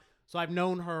job. So I've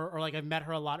known her, or like I've met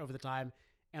her a lot over the time,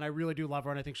 and I really do love her,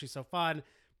 and I think she's so fun.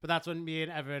 But that's when me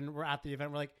and Evan were at the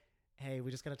event. We're like, hey, we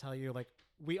just gotta tell you, like,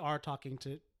 we are talking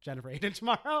to Jennifer Aiden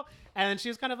tomorrow, and she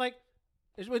was kind of like,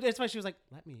 it's why she was like,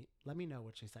 let me know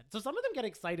what she said. So some of them get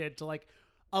excited to like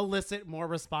elicit more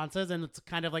responses, and it's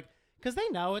kind of like, because they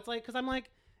know it's like, because I'm like,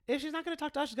 if she's not going to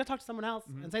talk to us, she's going to talk to someone else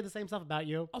and say the same stuff about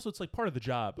you. Also, it's like part of the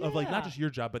job of like Yeah. not just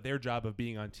your job, but their job of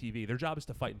being on TV. Their job is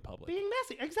to fight in public. Being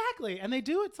messy, exactly, and they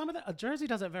do it. Some of the Jersey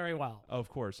does it very well. Of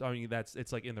course. I mean,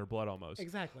 it's like in their blood almost.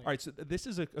 Exactly. All right, so this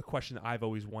is a question that I've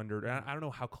always wondered, and I don't know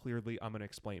how clearly I'm going to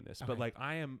explain this, but Okay. like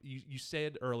you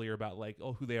said earlier about like,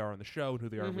 who they are on the show and who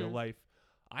they are in real Mhm. life.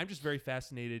 I'm just very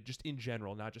fascinated, just in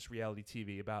general, not just reality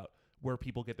TV, about where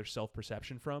people get their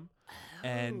self-perception from.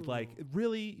 And like Oh.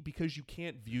 really, because you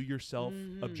can't view yourself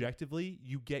Mhm. objectively,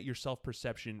 you get your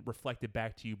self-perception reflected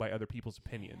back to you by other people's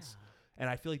opinions. And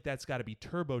I feel like that's got to be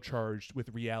turbocharged with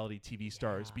reality TV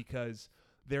stars Yeah. because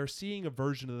they're seeing a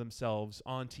version of themselves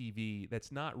on TV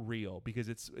that's not real, because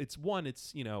it's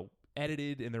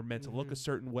edited and they're meant to look a Mhm.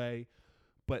 certain way.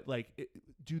 But like,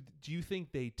 do you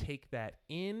think they take that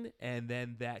in and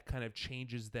then that kind of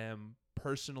changes them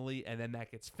personally, and then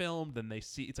that gets filmed, then they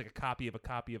see it's like a copy of a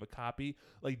copy of a copy.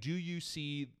 Like, do you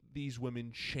see these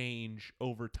women change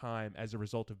over time as a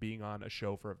result of being on a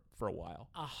show for a while?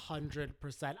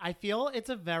 100%. I feel it's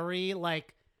a very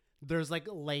like there's like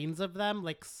lanes of them.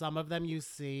 Like some of them you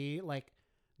see like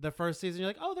the first season you're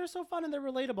like, oh, they're so fun and they're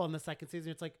relatable. And the second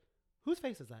season it's like, whose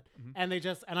face is that? And they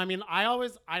just and I mean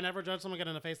I never judge someone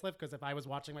getting a facelift because if I was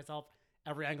watching myself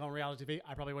every angle on reality TV,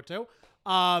 I probably would too.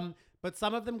 But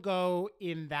some of them go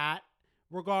in that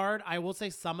regard. I will say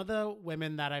some of the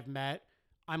women that I've met,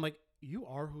 I'm like, you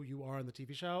are who you are on the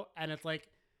TV show, and it's like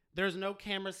there's no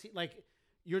camera like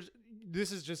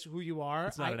this is just who you are.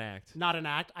 It's not an act. Not an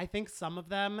act. I think some of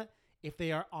them, if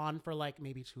they are on for like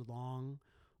maybe too long,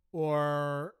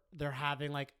 or they're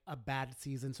having like a bad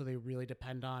season, so they really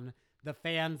depend on the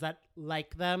fans that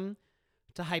like them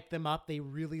to hype them up. They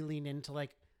really lean into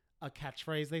like a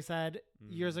catchphrase they said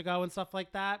years ago and stuff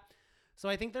like that. So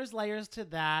I think there's layers to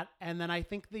that. And then I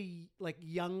think the like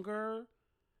younger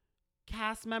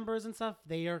cast members and stuff,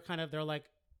 they're like,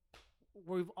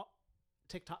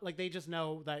 TikTok, like they just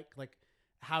know that like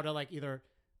how to like either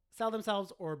sell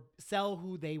themselves or sell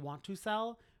who they want to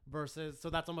sell versus, so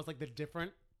that's almost like the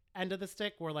different end of the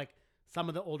stick where like some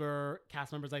of the older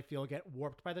cast members I feel get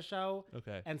warped by the show.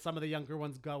 Okay. And some of the younger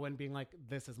ones go in being like,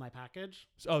 this is my package.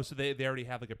 So they already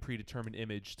have like a predetermined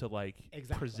image to like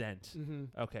present.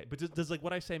 Okay. But does like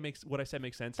what I say makes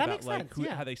sense That about makes like sense,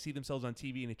 how they see themselves on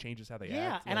TV and it changes how they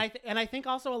yeah. act? And like, I think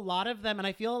also a lot of them, and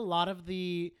I feel a lot of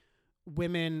the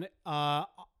women at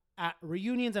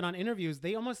reunions and on interviews,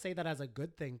 they almost say that as a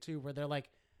good thing too, where they're like,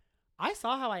 I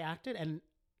saw how I acted and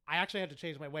I actually had to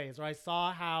change my ways, or I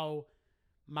saw how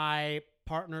my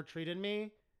partner treated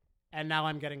me and now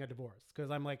I'm getting a divorce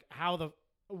because I'm like,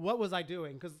 what was I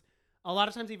doing? Because a lot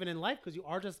of times even in life, because you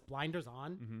are just blinders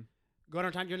on, going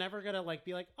on time, you're never gonna like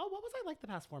be like, oh, what was I like the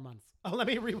past 4 months? Oh, let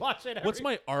me rewatch it. What's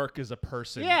my arc as a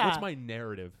person? Yeah. What's my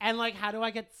narrative? And like, how do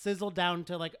I get sizzled down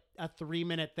to like a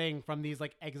 3-minute thing from these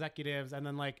like executives and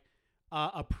then like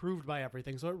approved by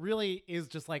everything? So it really is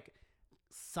just like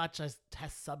such a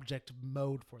test subject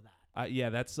mode for that. Yeah,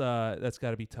 that's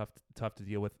got to be tough to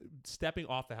deal with. Stepping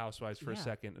off the Housewives for a Yeah.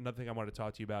 second, another thing I want to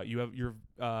talk to you about. You have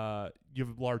a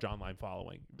large online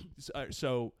following.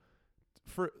 So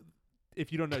for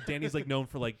if you don't know, Danny's like known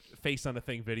for like face on a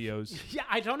thing videos. Yeah,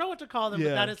 I don't know what to call them, but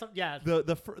that is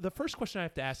The first question I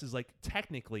have to ask is like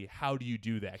technically how do you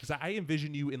do that? Because I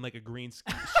envision you in like a green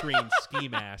screen ski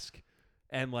mask.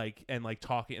 And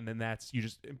talking, and then you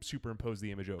just superimpose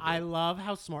the image over. I love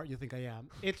how smart you think I am.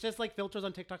 It's just like filters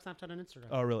on TikTok, Snapchat, and Instagram.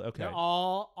 Oh, really? Okay. They're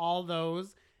all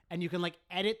those, and you can like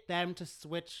edit them to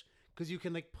switch because you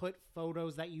can like put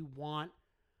photos that you want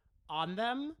on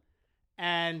them,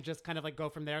 and just kind of like go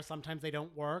from there. Sometimes they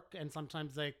don't work, and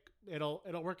sometimes like it'll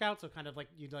work out. So kind of like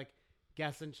you like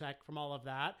guess and check from all of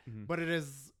that, but it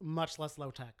is much less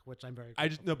low tech, which I'm very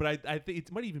grateful. But I think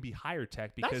it might even be higher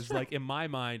tech because like in my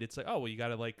mind it's like, oh well, you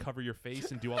gotta like cover your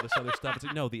face and do all this other stuff. It's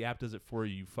like, no, the app does it for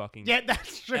you fucking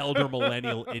that's true. elder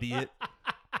millennial idiot.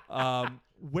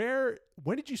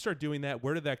 When did you start doing that?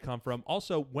 Where did that come from?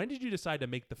 Also, when did you decide to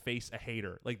make the face a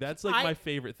hater? Like that's like my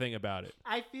favorite thing about it.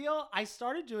 I feel I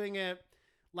started doing it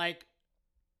like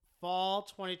fall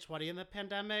 2020 in the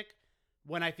pandemic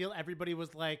when I feel everybody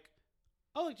was like,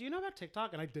 oh, like, do you know about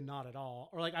TikTok? And I did not at all.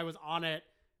 Or like I was on it,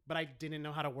 but I didn't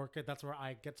know how to work it. That's where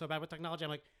I get so bad with technology.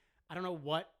 I'm like, I don't know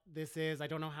what this is. I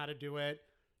don't know how to do it.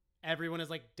 Everyone is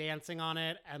like dancing on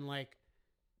it and like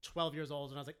 12 years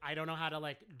old. And I was like, I don't know how to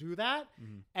like do that.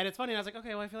 And it's funny. I was like, okay,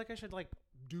 well, I feel like I should like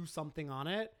do something on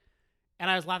it. And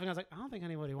I was laughing. I was like, I don't think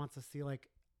anybody wants to see like,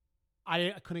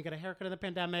 I couldn't get a haircut in the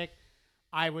pandemic.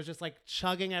 I was just like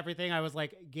chugging everything. I was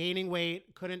like gaining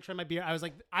weight, couldn't trim my beard. I was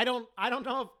like, I don't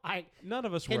know if I none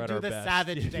of us can were at do our the best.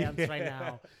 savage dance right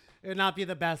now. It would not be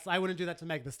the best. I wouldn't do that to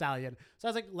Meg the Stallion. So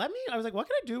I was like, what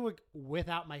can I do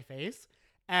without my face?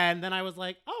 And then I was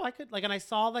like, oh, I could like, and I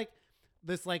saw like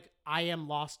this like I am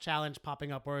lost challenge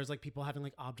popping up where it's like people having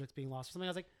like objects being lost or something.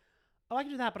 I was like, oh, I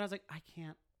can do that. But I was like, I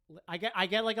can't. I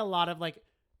get like a lot of like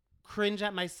cringe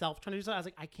at myself trying to do something. I was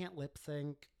like, I can't lip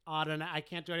sync on and I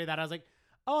can't do any of that. I was like,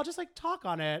 oh, I'll just like talk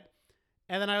on it.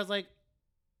 And then I was like,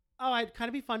 oh, it'd kind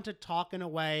of be fun to talk in a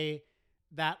way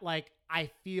that like I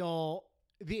feel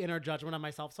the inner judgment of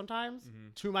myself sometimes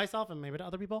to myself and maybe to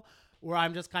other people where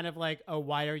I'm just kind of like, oh,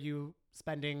 why are you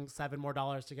spending $7 more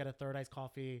to get a third iced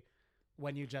coffee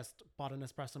when you just bought an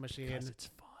espresso machine? Because it's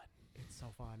fun. It's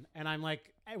so fun. And I'm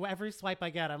like, every swipe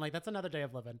I get, I'm like, that's another day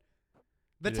of living.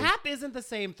 The tap isn't the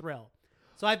same thrill.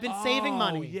 So I've been saving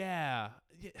money. Yeah.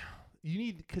 You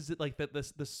need because like the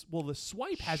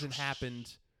swipe hasn't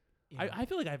happened. Yeah. I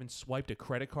feel like I haven't swiped a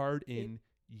credit card in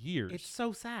years. It's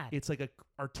so sad. It's like a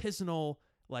artisanal,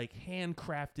 like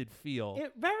handcrafted feel.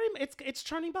 It's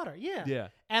churning butter. Yeah. Yeah.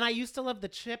 And I used to love the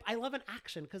chip. I love an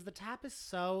action because the tap is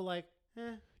so like.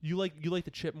 You like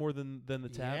the chip more than the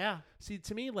tap? Yeah. See,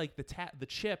 to me, like the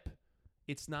chip,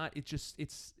 it's not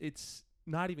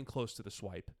even close to the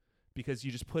swipe, because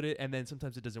you just put it and then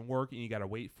sometimes it doesn't work and you got to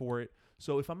wait for it.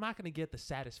 So if I'm not going to get the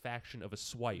satisfaction of a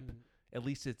swipe, at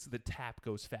least it's the tap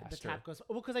goes faster. The tap goes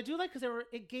well because I do like because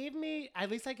it gave me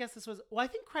at least I guess this was I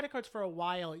think credit cards for a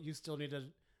while you still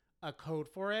needed a code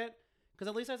for it because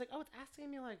at least I was like it's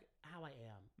asking me like how I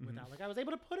am without like I was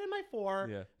able to put in my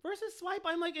 4 versus swipe.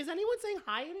 I'm like, is anyone saying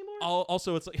hi anymore?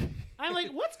 Also, it's like I'm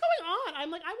like, what's going on?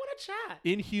 I'm like, I want to chat.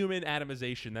 Inhuman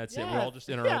atomization. That's it. We're all just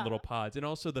in our own little pods. And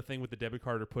also the thing with the debit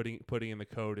card or putting in the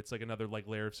code, it's like another like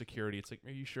layer of security. It's like,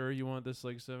 are you sure you want this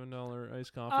like $7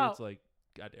 iced coffee? Oh. It's like,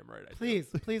 goddamn right.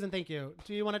 Please and thank you.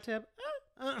 Do you want a tip?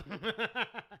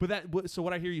 But so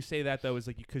what I hear you say that though is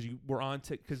like because you were on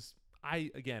because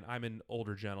I'm an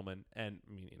older gentleman and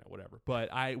I mean, whatever. But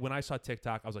when I saw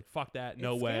TikTok, I was like, fuck that.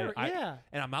 No it's way. Scary.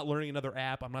 And I'm not learning another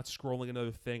app. I'm not scrolling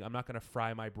another thing. I'm not going to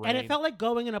fry my brain. And it felt like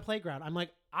going in a playground. I'm like,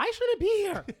 I shouldn't be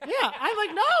here. Yeah. I'm like,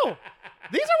 no.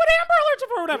 These are what Amber Alerts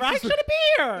are for, whatever. I shouldn't be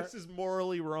here. This is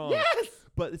morally wrong. Yes.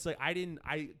 But it's like,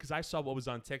 because I saw what was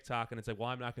on TikTok and it's like, well,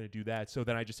 I'm not going to do that. So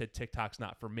then I just said, TikTok's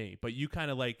not for me. But you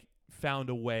kind of like found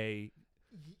a way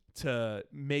to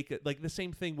make it like the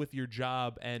same thing with your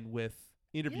job and with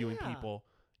interviewing people.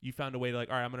 You found a way to like,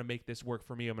 all right, I'm going to make this work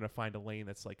for me. I'm going to find a lane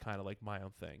that's like kind of like my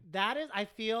own thing. That is, I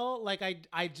feel like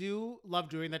I do love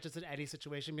doing that just in any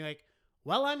situation. Be like,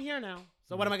 well, I'm here now.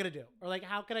 So what am I going to do? Or like,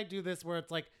 how can I do this where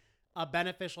it's like a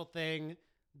beneficial thing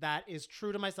that is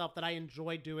true to myself that I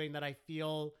enjoy doing that I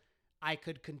feel I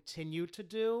could continue to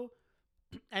do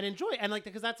and enjoy. And like,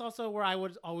 because that's also where I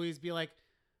would always be like,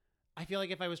 I feel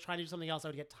like if I was trying to do something else, I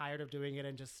would get tired of doing it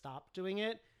and just stop doing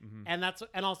it. And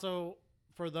also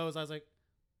for those, I was like,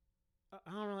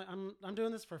 I don't really, I'm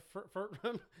doing this for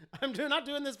not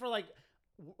doing this for like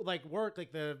work,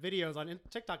 like the videos on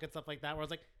TikTok and stuff like that, where I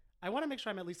was like, I want to make sure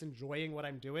I'm at least enjoying what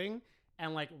I'm doing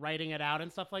and like writing it out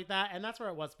and stuff like that. And that's where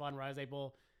it was fun, where I was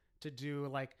able to do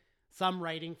like some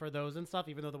writing for those and stuff,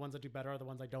 even though the ones that do better are the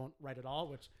ones I don't write at all,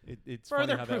 which it's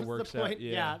further funny how that works out.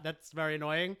 Yeah, that's very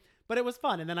annoying, but it was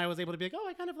fun. And then I was able to be like, oh,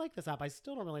 I kind of like this app. I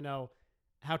still don't really know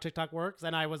how TikTok works.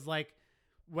 And I was like,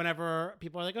 whenever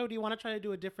people are like, oh, do you want to try to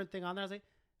do a different thing on there? I was like,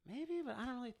 maybe, but I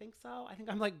don't really think so. I think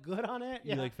I'm like good on it.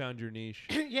 You like found your niche.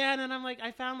 Yeah. And then I'm like,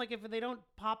 I found like if they don't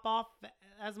pop off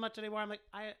as much anymore, I'm like,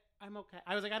 I'm okay.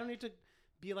 I was like, I don't need to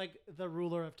be like the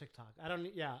ruler of TikTok. I don't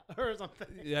need, or something.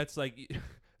 That's like,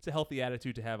 it's a healthy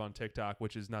attitude to have on TikTok,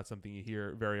 which is not something you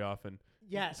hear very often.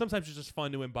 Yeah. Sometimes it's just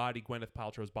fun to embody Gwyneth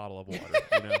Paltrow's bottle of water,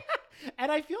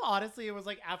 And I feel honestly, it was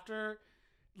like after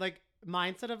like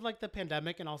mindset of like the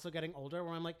pandemic and also getting older,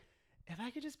 where I'm like, if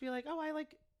I could just be like, oh, I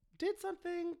like did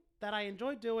something that I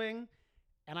enjoyed doing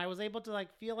and I was able to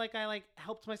like feel like I like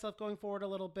helped myself going forward a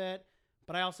little bit,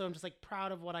 but I also am just like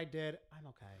proud of what I did. I'm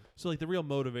okay. So like the real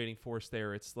motivating force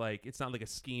there, it's like, it's not like a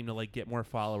scheme to like get more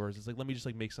followers. It's like, let me just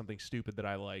like make something stupid that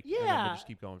I like. Yeah. And then we'll just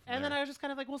keep going from there. And then I was just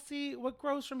kind of like, we'll see what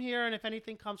grows from here. And if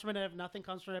anything comes from it, and if nothing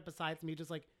comes from it besides me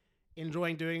just like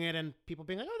enjoying doing it and people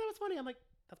being like, oh, that was funny. I'm like,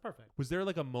 that's perfect. Was there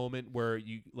like a moment where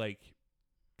you like,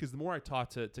 because the more I talk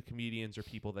to comedians or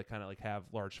people that kind of like have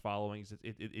large followings,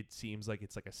 it seems like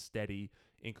it's like a steady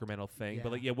incremental thing. Yeah.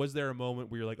 But like, was there a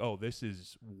moment where you're like, oh, this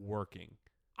is working?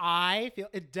 I feel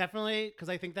it definitely, because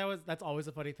I think that's always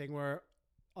a funny thing where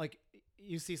like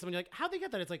you see someone, you're like, how'd they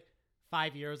get that? It's like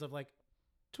 5 years of like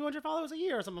 200 followers a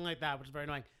year or something like that, which is very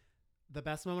annoying. The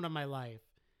best moment of my life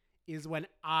is when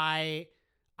I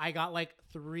got like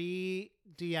 3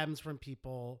 DMs from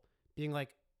people being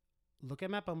like, look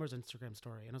at Matt Bomer's Instagram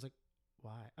story. And I was like,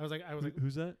 why? I was like,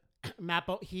 Who's that? Matt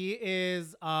he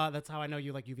is, that's how I know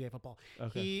you like UVA football.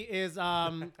 Okay. He is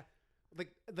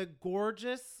like the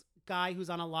gorgeous guy who's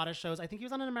on a lot of shows. I think he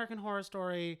was on an American Horror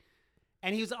Story,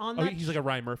 and he was on that. He's like a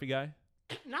Ryan Murphy guy?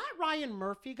 Not Ryan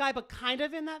Murphy guy, but kind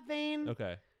of in that vein.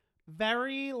 Okay.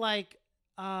 Very like,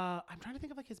 I'm trying to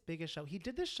think of like his biggest show. He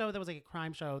did this show that was like a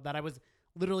crime show that I was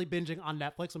literally binging on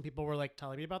Netflix when people were like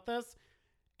telling me about this.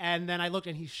 And then I looked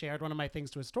and he shared one of my things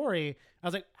to his story. I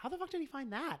was like, how the fuck did he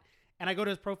find that? And I go to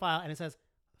his profile and it says,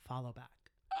 follow back.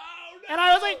 Oh, no. And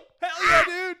I was like, hell yeah,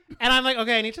 dude. And I'm like,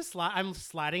 okay, I need to I'm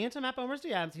sliding into Matt Bomer's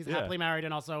DMs. He's happily married.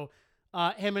 And also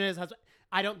him and his husband,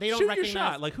 they don't Shoot recognize. Your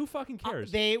shot. Like, who fucking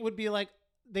cares? They would be like,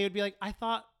 I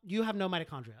thought you have no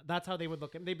mitochondria. That's how they would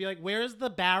look at him. They'd be like, where's the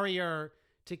barrier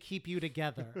to keep you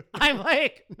together? I'm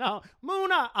like, no,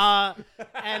 Muna.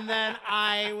 And then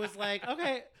I was like,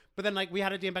 okay. But then like we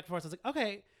had a DM back and forth. I was like,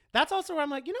 okay, That's also where I'm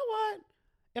like, you know what?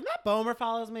 If Matt Bomer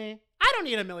follows me, I don't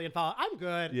need 1 million followers. I'm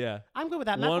good. Yeah. I'm good with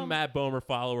that. One Matt Bomer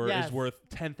follower Yes. is worth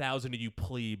 10,000 of you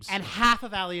plebes. And half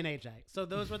of Ali and AJ. So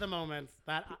those were the moments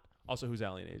that also, who's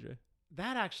Ali and AJ?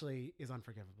 that actually is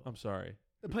unforgivable. I'm sorry.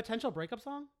 The potential breakup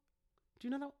song? Do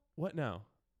you know that? What now?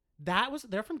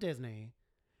 They're from Disney.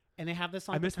 And they have this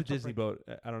song. I missed the Potential Disney Breakup.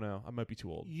 boat. I don't know. I might be too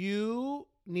old. You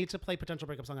need to play Potential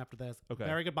Breakup Song after this. Okay.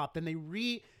 Very good bop. Then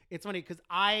it's funny because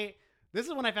this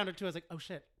is when I found it too. I was like, oh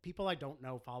shit, people I don't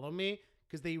know follow me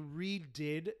because they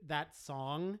redid that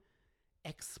song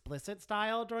explicit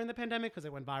style during the pandemic because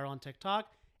it went viral on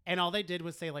TikTok. And all they did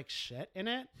was say like shit in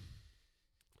it.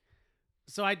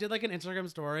 So I did like an Instagram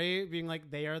story being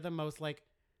like, they are the most like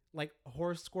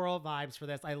horse squirrel vibes for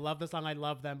this. I love the song. I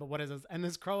love them. But what is this? And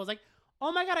this girl was like,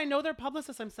 oh my God, I know their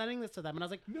publicist. I'm sending this to them. And I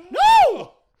was like,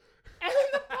 no!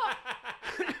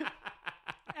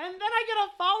 And then I get a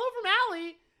follow from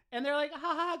Allie, and they're like,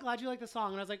 ha, glad you like the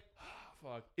song. And I was like,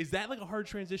 Fuck. Is that like a hard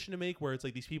transition to make where it's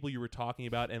like these people you were talking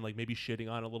about and like maybe shitting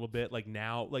on a little bit, like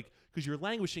now, like, because you're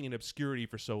languishing in obscurity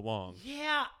for so long?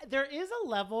 yeah, there is a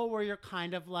level where you're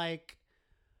kind of like,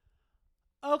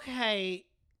 okay,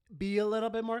 be a little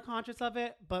bit more conscious of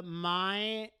it. But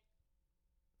my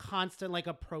constant like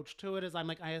approach to it is I'm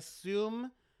like, I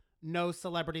assume no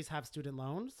celebrities have student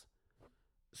loans.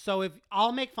 So if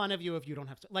I'll make fun of you if you don't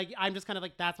have to, like, I'm just kind of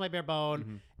like, that's my bare bone.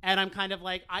 Mm-hmm. And I'm kind of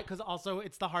like, cause also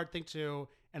it's the hard thing too.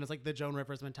 And it's like the Joan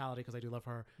Rivers mentality. Cause I do love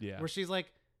her. Yeah. Where she's like,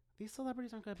 these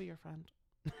celebrities aren't going to be your friend.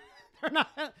 They're not,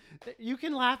 you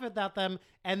can laugh about them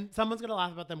and someone's going to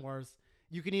laugh about them worse.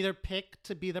 You can either pick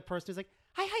to be the person who's like,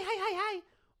 hi.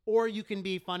 Or you can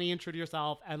be funny and true to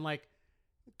yourself and like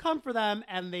come for them.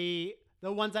 And the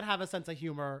ones that have a sense of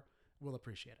humor will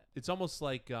appreciate it. It's almost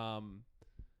like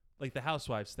the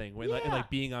Housewives thing, when and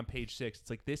like being on Page 6. It's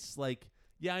like this, like,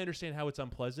 yeah, I understand how it's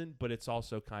unpleasant, but it's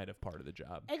also kind of part of the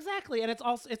job. Exactly. And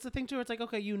it's the thing too. It's like,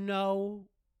 okay, you know,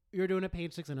 you're doing a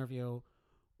Page 6 interview.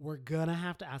 We're gonna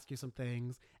have to ask you some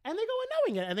things, and they go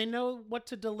in knowing it, and they know what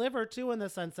to deliver too, in the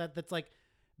sense that that's like,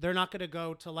 they're not gonna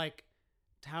go to like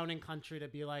Town and Country to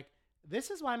be like,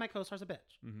 this is why my co-star's a bitch.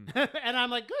 Mm-hmm. And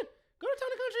I'm like, good, go to Town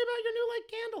and Country about your new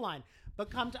like candle line, but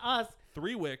come to us,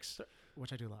 3 Wicks,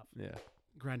 which I do love. yeah.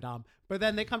 Grand Dame. But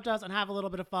then they come to us and have a little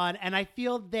bit of fun. And I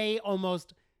feel they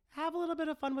almost have a little bit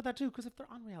of fun with that too. Because if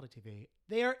they're on reality TV,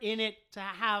 they're in it to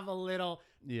have a little.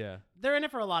 Yeah. They're in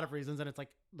it for a lot of reasons. And it's like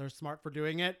they're smart for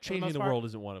doing it. Changing the world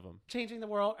isn't one of them. Changing the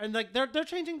world. And like they're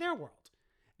changing their world.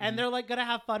 And they're like going to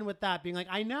have fun with that. Being like,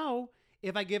 I know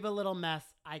if I give a little mess,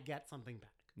 I get something back.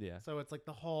 Yeah. So it's like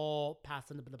the whole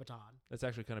passing the baton. That's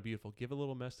actually kind of beautiful. Give a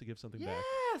little mess to give something back.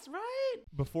 Yes, right.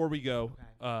 Before we go,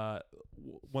 Okay.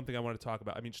 one thing I want to talk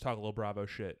about, I mean, just talk a little Bravo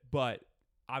shit, but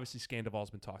obviously Scandival's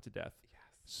been talked to death. Yes.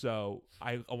 So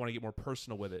I want to get more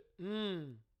personal with it.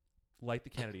 Mm. Like the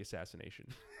Kennedy assassination.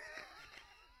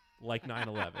 Like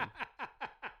 9/11.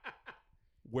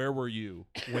 Where were you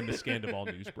when the Scandival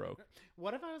news broke?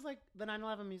 What if I was like the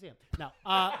 9/11 museum? No.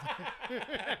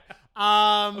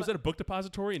 Was that a book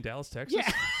depository in Dallas, Texas?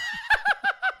 Yeah.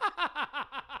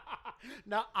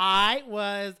 No, I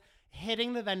was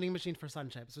hitting the vending machine for Sun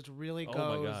Chips, which really Oh my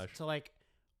goes gosh. to like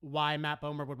why Matt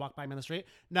Bomer would walk by me on the street.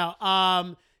 No,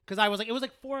 because I was like, it was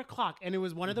like 4:00, and it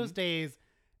was one of those days,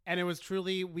 and it was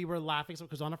truly, we were laughing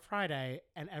because on a Friday,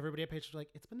 and everybody at Page was like,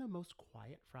 it's been the most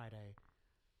quiet Friday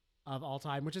of all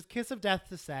time, which is kiss of death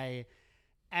to say.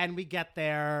 And we get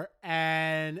there,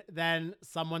 and then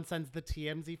someone sends the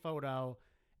TMZ photo,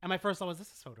 and my first thought was, this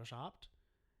is photoshopped.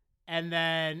 And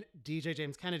then DJ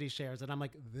James Kennedy shares it. I'm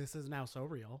like, this is now so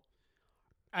real.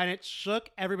 And it shook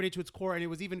everybody to its core. And it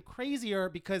was even crazier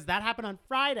because that happened on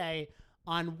Friday.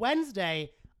 On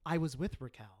Wednesday, I was with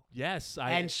Raquel. Yes.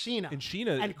 And Sheena. And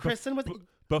Sheena. And Kristen was...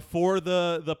 Before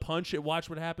the punch at Watch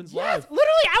What Happens Yes, Live.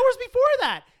 literally hours before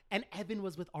that. And Evan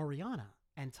was with Ariana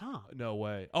and Tom. No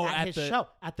way. Oh, at his show.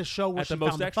 At the show where at she the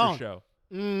Most found the Extra phone. show.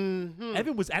 Mm-hmm.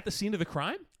 Evan was at the scene of the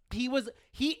crime?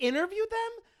 He interviewed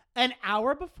them an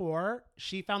hour before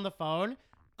she found the phone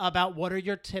about what are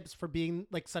your tips for being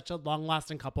like such a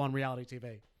long-lasting couple on reality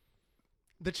TV.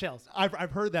 The chills.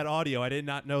 I've heard that audio. I did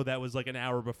not know that was like an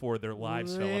hour before their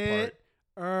lives fell apart.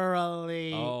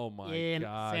 Early. Oh my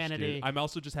gosh, insanity. dude. I'm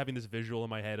also just having this visual in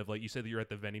my head of like, you said that you're at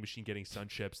the vending machine getting Sun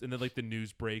Chips, and then like the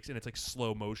news breaks and it's like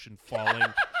slow motion falling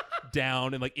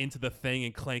down and like into the thing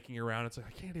and clanking around. It's like,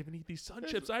 I can't even eat these Sun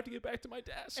Chips. I have to get back to my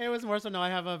desk. It was more so, no, I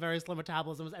have a very slow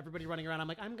metabolism. It was everybody running around. I'm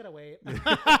like, I'm going to wait. I'm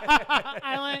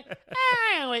like,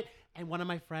 wait. And one of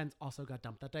my friends also got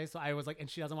dumped that day. So I was like, and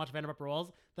she doesn't watch Vanderpump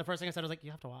Rules. The first thing I said was like,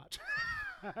 you have to watch.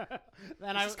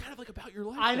 Then This is kind of like about your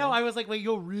life. I know. man. I was like, wait,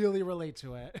 you'll really relate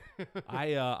to it.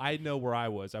 I know where I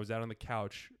was. I was out on the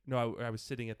couch. No, I was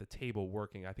sitting at the table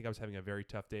working. I think I was having a very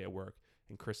tough day at work,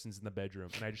 and Kristen's in the bedroom,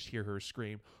 and I just hear her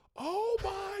scream, "Oh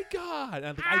my god!"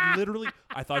 And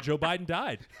I thought Joe Biden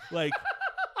died. Like,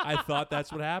 I thought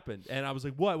that's what happened, and I was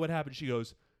like, "What? What happened?" She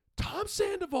goes, "Tom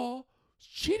Sandoval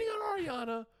cheating on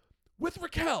Ariana with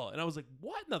Raquel," and I was like,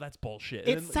 "What? No, that's bullshit."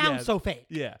 It And then, sounds so fake.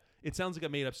 Yeah, it sounds like a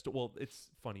made up story. Well, it's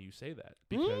funny you say that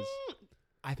because.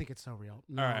 I think it's so real.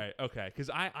 No. All right, okay, because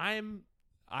I am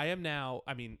now.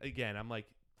 I mean, again, I'm like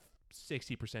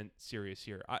 60% serious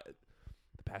here.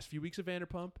 The past few weeks of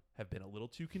Vanderpump have been a little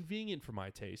too convenient for my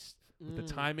taste. With the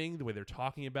timing, the way they're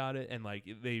talking about it, and like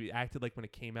they acted like when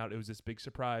it came out, it was this big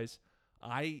surprise.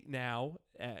 I now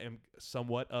am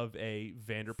somewhat of a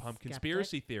Vanderpump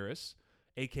conspiracy theorist,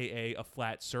 aka a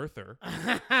flat earther.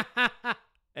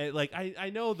 And like I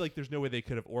know like there's no way they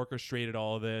could have orchestrated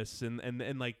all of this,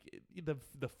 and like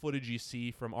the footage you see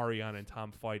from Ariana and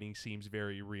Tom fighting seems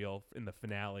very real in the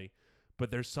finale, but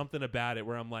there's something about it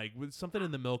where I'm like, something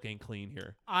in the milk ain't clean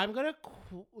here. I'm gonna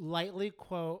lightly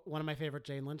quote one of my favorite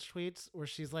Jane Lynch tweets, where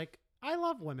she's like, "I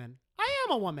love women. I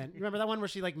am a woman." You remember that one where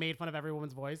she like made fun of every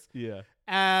woman's voice? Yeah.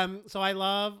 So I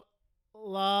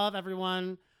love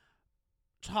everyone.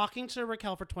 Talking to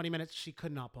Raquel for 20 minutes, she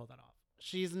could not pull that off.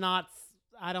 She's not.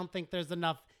 I don't think there's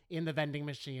enough in the vending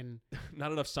machine.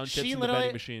 Not enough sun She tips in the literally-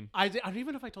 vending machine. I don't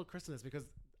even know if I told Kristen this because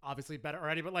obviously better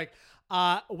already, but like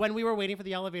when we were waiting for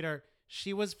the elevator,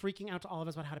 she was freaking out to all of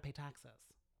us about how to pay taxes.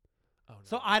 Oh no.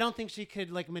 So I don't think she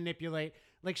could like manipulate.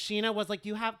 Like Sheena was like,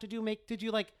 "You have to did you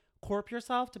like corp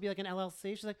yourself to be like an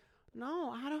LLC?" She's like,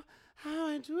 "No, how do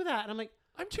I do that?" And I'm like,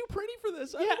 I'm too pretty for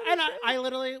this. yeah, and I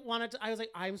literally wanted to. I was like,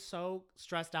 I'm so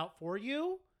stressed out for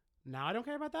you. Now I don't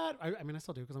care about that. I mean, I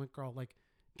still do because I'm like, girl, like,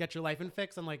 get your life in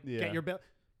fix and like Yeah. get your bill.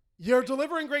 You're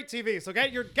delivering great TV, so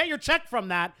get your check from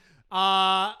that.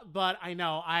 But I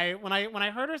know when I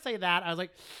heard her say that, I was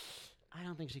like, I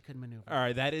don't think she could maneuver. All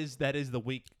right, that is the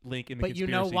weak link in the But you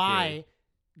conspiracy know why?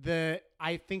 theory.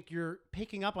 I think you're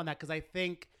picking up on that because I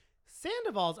think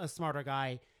Sandoval's a smarter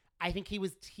guy. I think he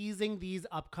was teasing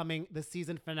the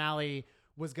season finale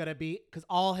was gonna be because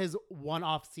all his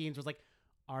one-off scenes was like,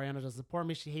 Ariana doesn't support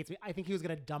me, she hates me. I think he was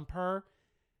gonna dump her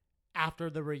after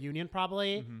the reunion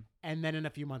probably, and then in a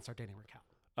few months start dating Raquel.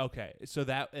 Okay, so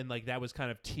that was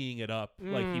kind of teeing it up.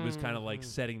 Like he was kind of like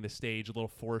setting the stage, a little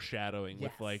foreshadowing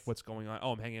with like Yes. what's going on.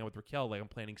 Oh, I'm hanging out with Raquel. Like I'm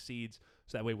planting seeds,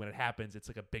 so that way when it happens, it's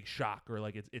like a big shock, or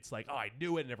like it's like, oh, I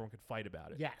knew it, and everyone could fight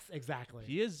about it. Yes, exactly.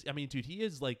 He is. I mean, dude, he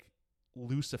is like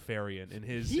Luciferian in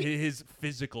his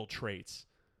physical traits.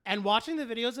 And watching the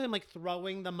videos of him like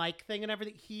throwing the mic thing and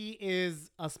everything, he is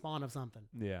a spawn of something.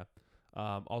 Yeah.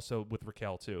 Also with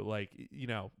Raquel too, like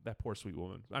that poor sweet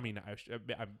woman. I mean,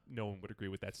 no one would agree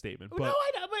with that statement, but No,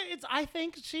 I know, but I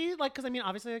think she like because I mean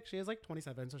obviously like she is like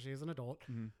 27, so she is an adult.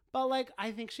 But like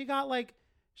I think she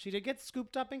did get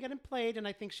scooped up and getting played, and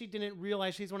I think she didn't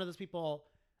realize she's one of those people.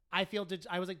 I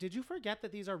was like, did you forget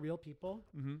that these are real people?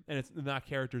 and it's not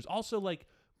characters. Also, like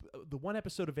the one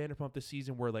episode of Vanderpump this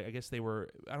season where like I guess they were,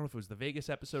 I don't know if it was the Vegas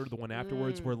episode or the one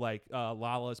afterwards where like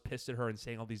Lala's pissed at her and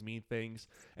saying all these mean things,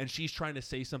 and she's trying to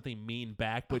say something mean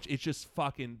back, but it's just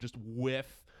fucking just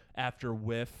whiff after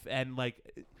whiff, and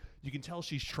like you can tell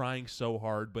she's trying so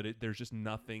hard, but there's just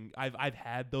nothing. I've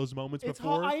had those moments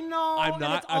before. I know. I'm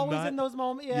and it's always in those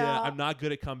moments. Yeah. I'm not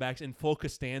good at comebacks. In full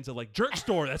Costanza, like jerk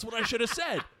store. That's what I should have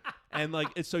said. And like,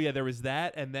 so yeah, there was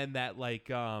that, and then that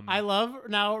like. I love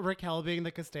now Raquel being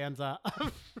the Costanza.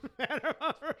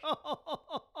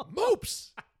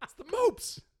 Mopes. It's the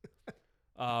mopes.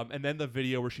 And then the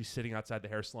video where she's sitting outside the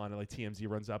hair salon and like TMZ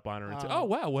runs up on her and says, "Oh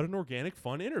wow, what an organic,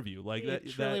 fun interview!" Like It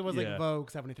truly was like Vogue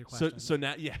 73 questions. So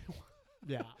now, yeah.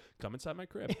 Yeah. Come inside my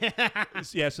crib. Yeah, so I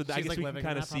She's, guess like, we can living in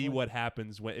kind of that, see probably. what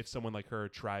happens if someone like her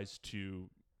tries to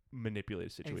manipulate a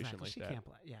situation Exactly. like She that. can't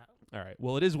play. Yeah. All right.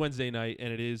 Well, it is Wednesday night,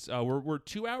 and it is we're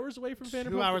 2 hours away from Vanderpump.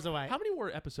 2 hours away. How many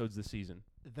more episodes this season?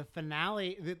 The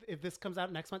finale, if this comes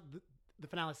out next month, the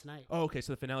finale's tonight. Oh, okay.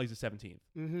 So the finale is the 17th.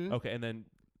 Mm-hmm. Okay, and then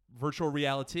virtual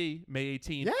reality May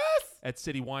 18th Yes. at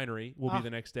City Winery will be the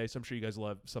next day. So I'm sure you guys will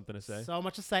have something to say. So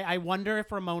much to say. I wonder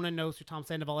if Ramona knows who Tom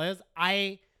Sandoval is.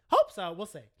 I hope so. We'll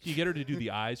see. You get her to do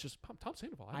the eyes, just Tom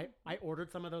Sandoval. I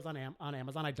ordered some of those on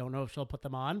Amazon. I don't know if she'll put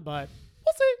them on, but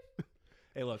we'll see.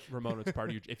 Hey, look, Ramona, it's part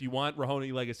of you. If you want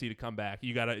Rahoney Legacy to come back,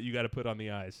 you gotta put on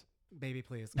the eyes. Baby,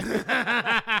 please.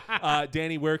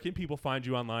 Danny, where can people find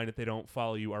you online if they don't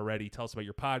follow you already? Tell us about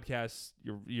your podcasts,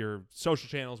 your social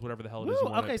channels, whatever the hell it is you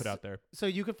want to put out there. So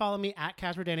you can follow me at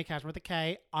Cashmere Danny, Cashmere with a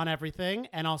K, on everything.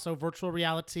 And also Virtual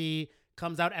Reality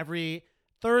comes out every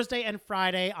Thursday and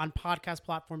Friday on podcast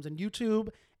platforms and YouTube.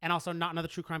 And also Not Another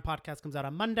True Crime Podcast comes out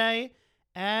on Monday.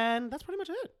 And that's pretty much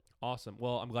it. Awesome.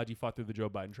 Well, I'm glad you fought through the Joe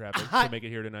Biden traffic to make it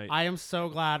here tonight. I am so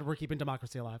glad we're keeping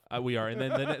democracy alive. We are. And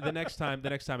then the next time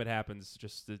it happens,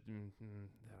 just I don't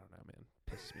know, man,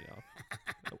 pisses me off.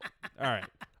 All right.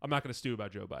 I'm not going to stew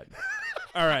about Joe Biden.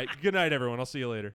 All right. Good night, everyone. I'll see you later.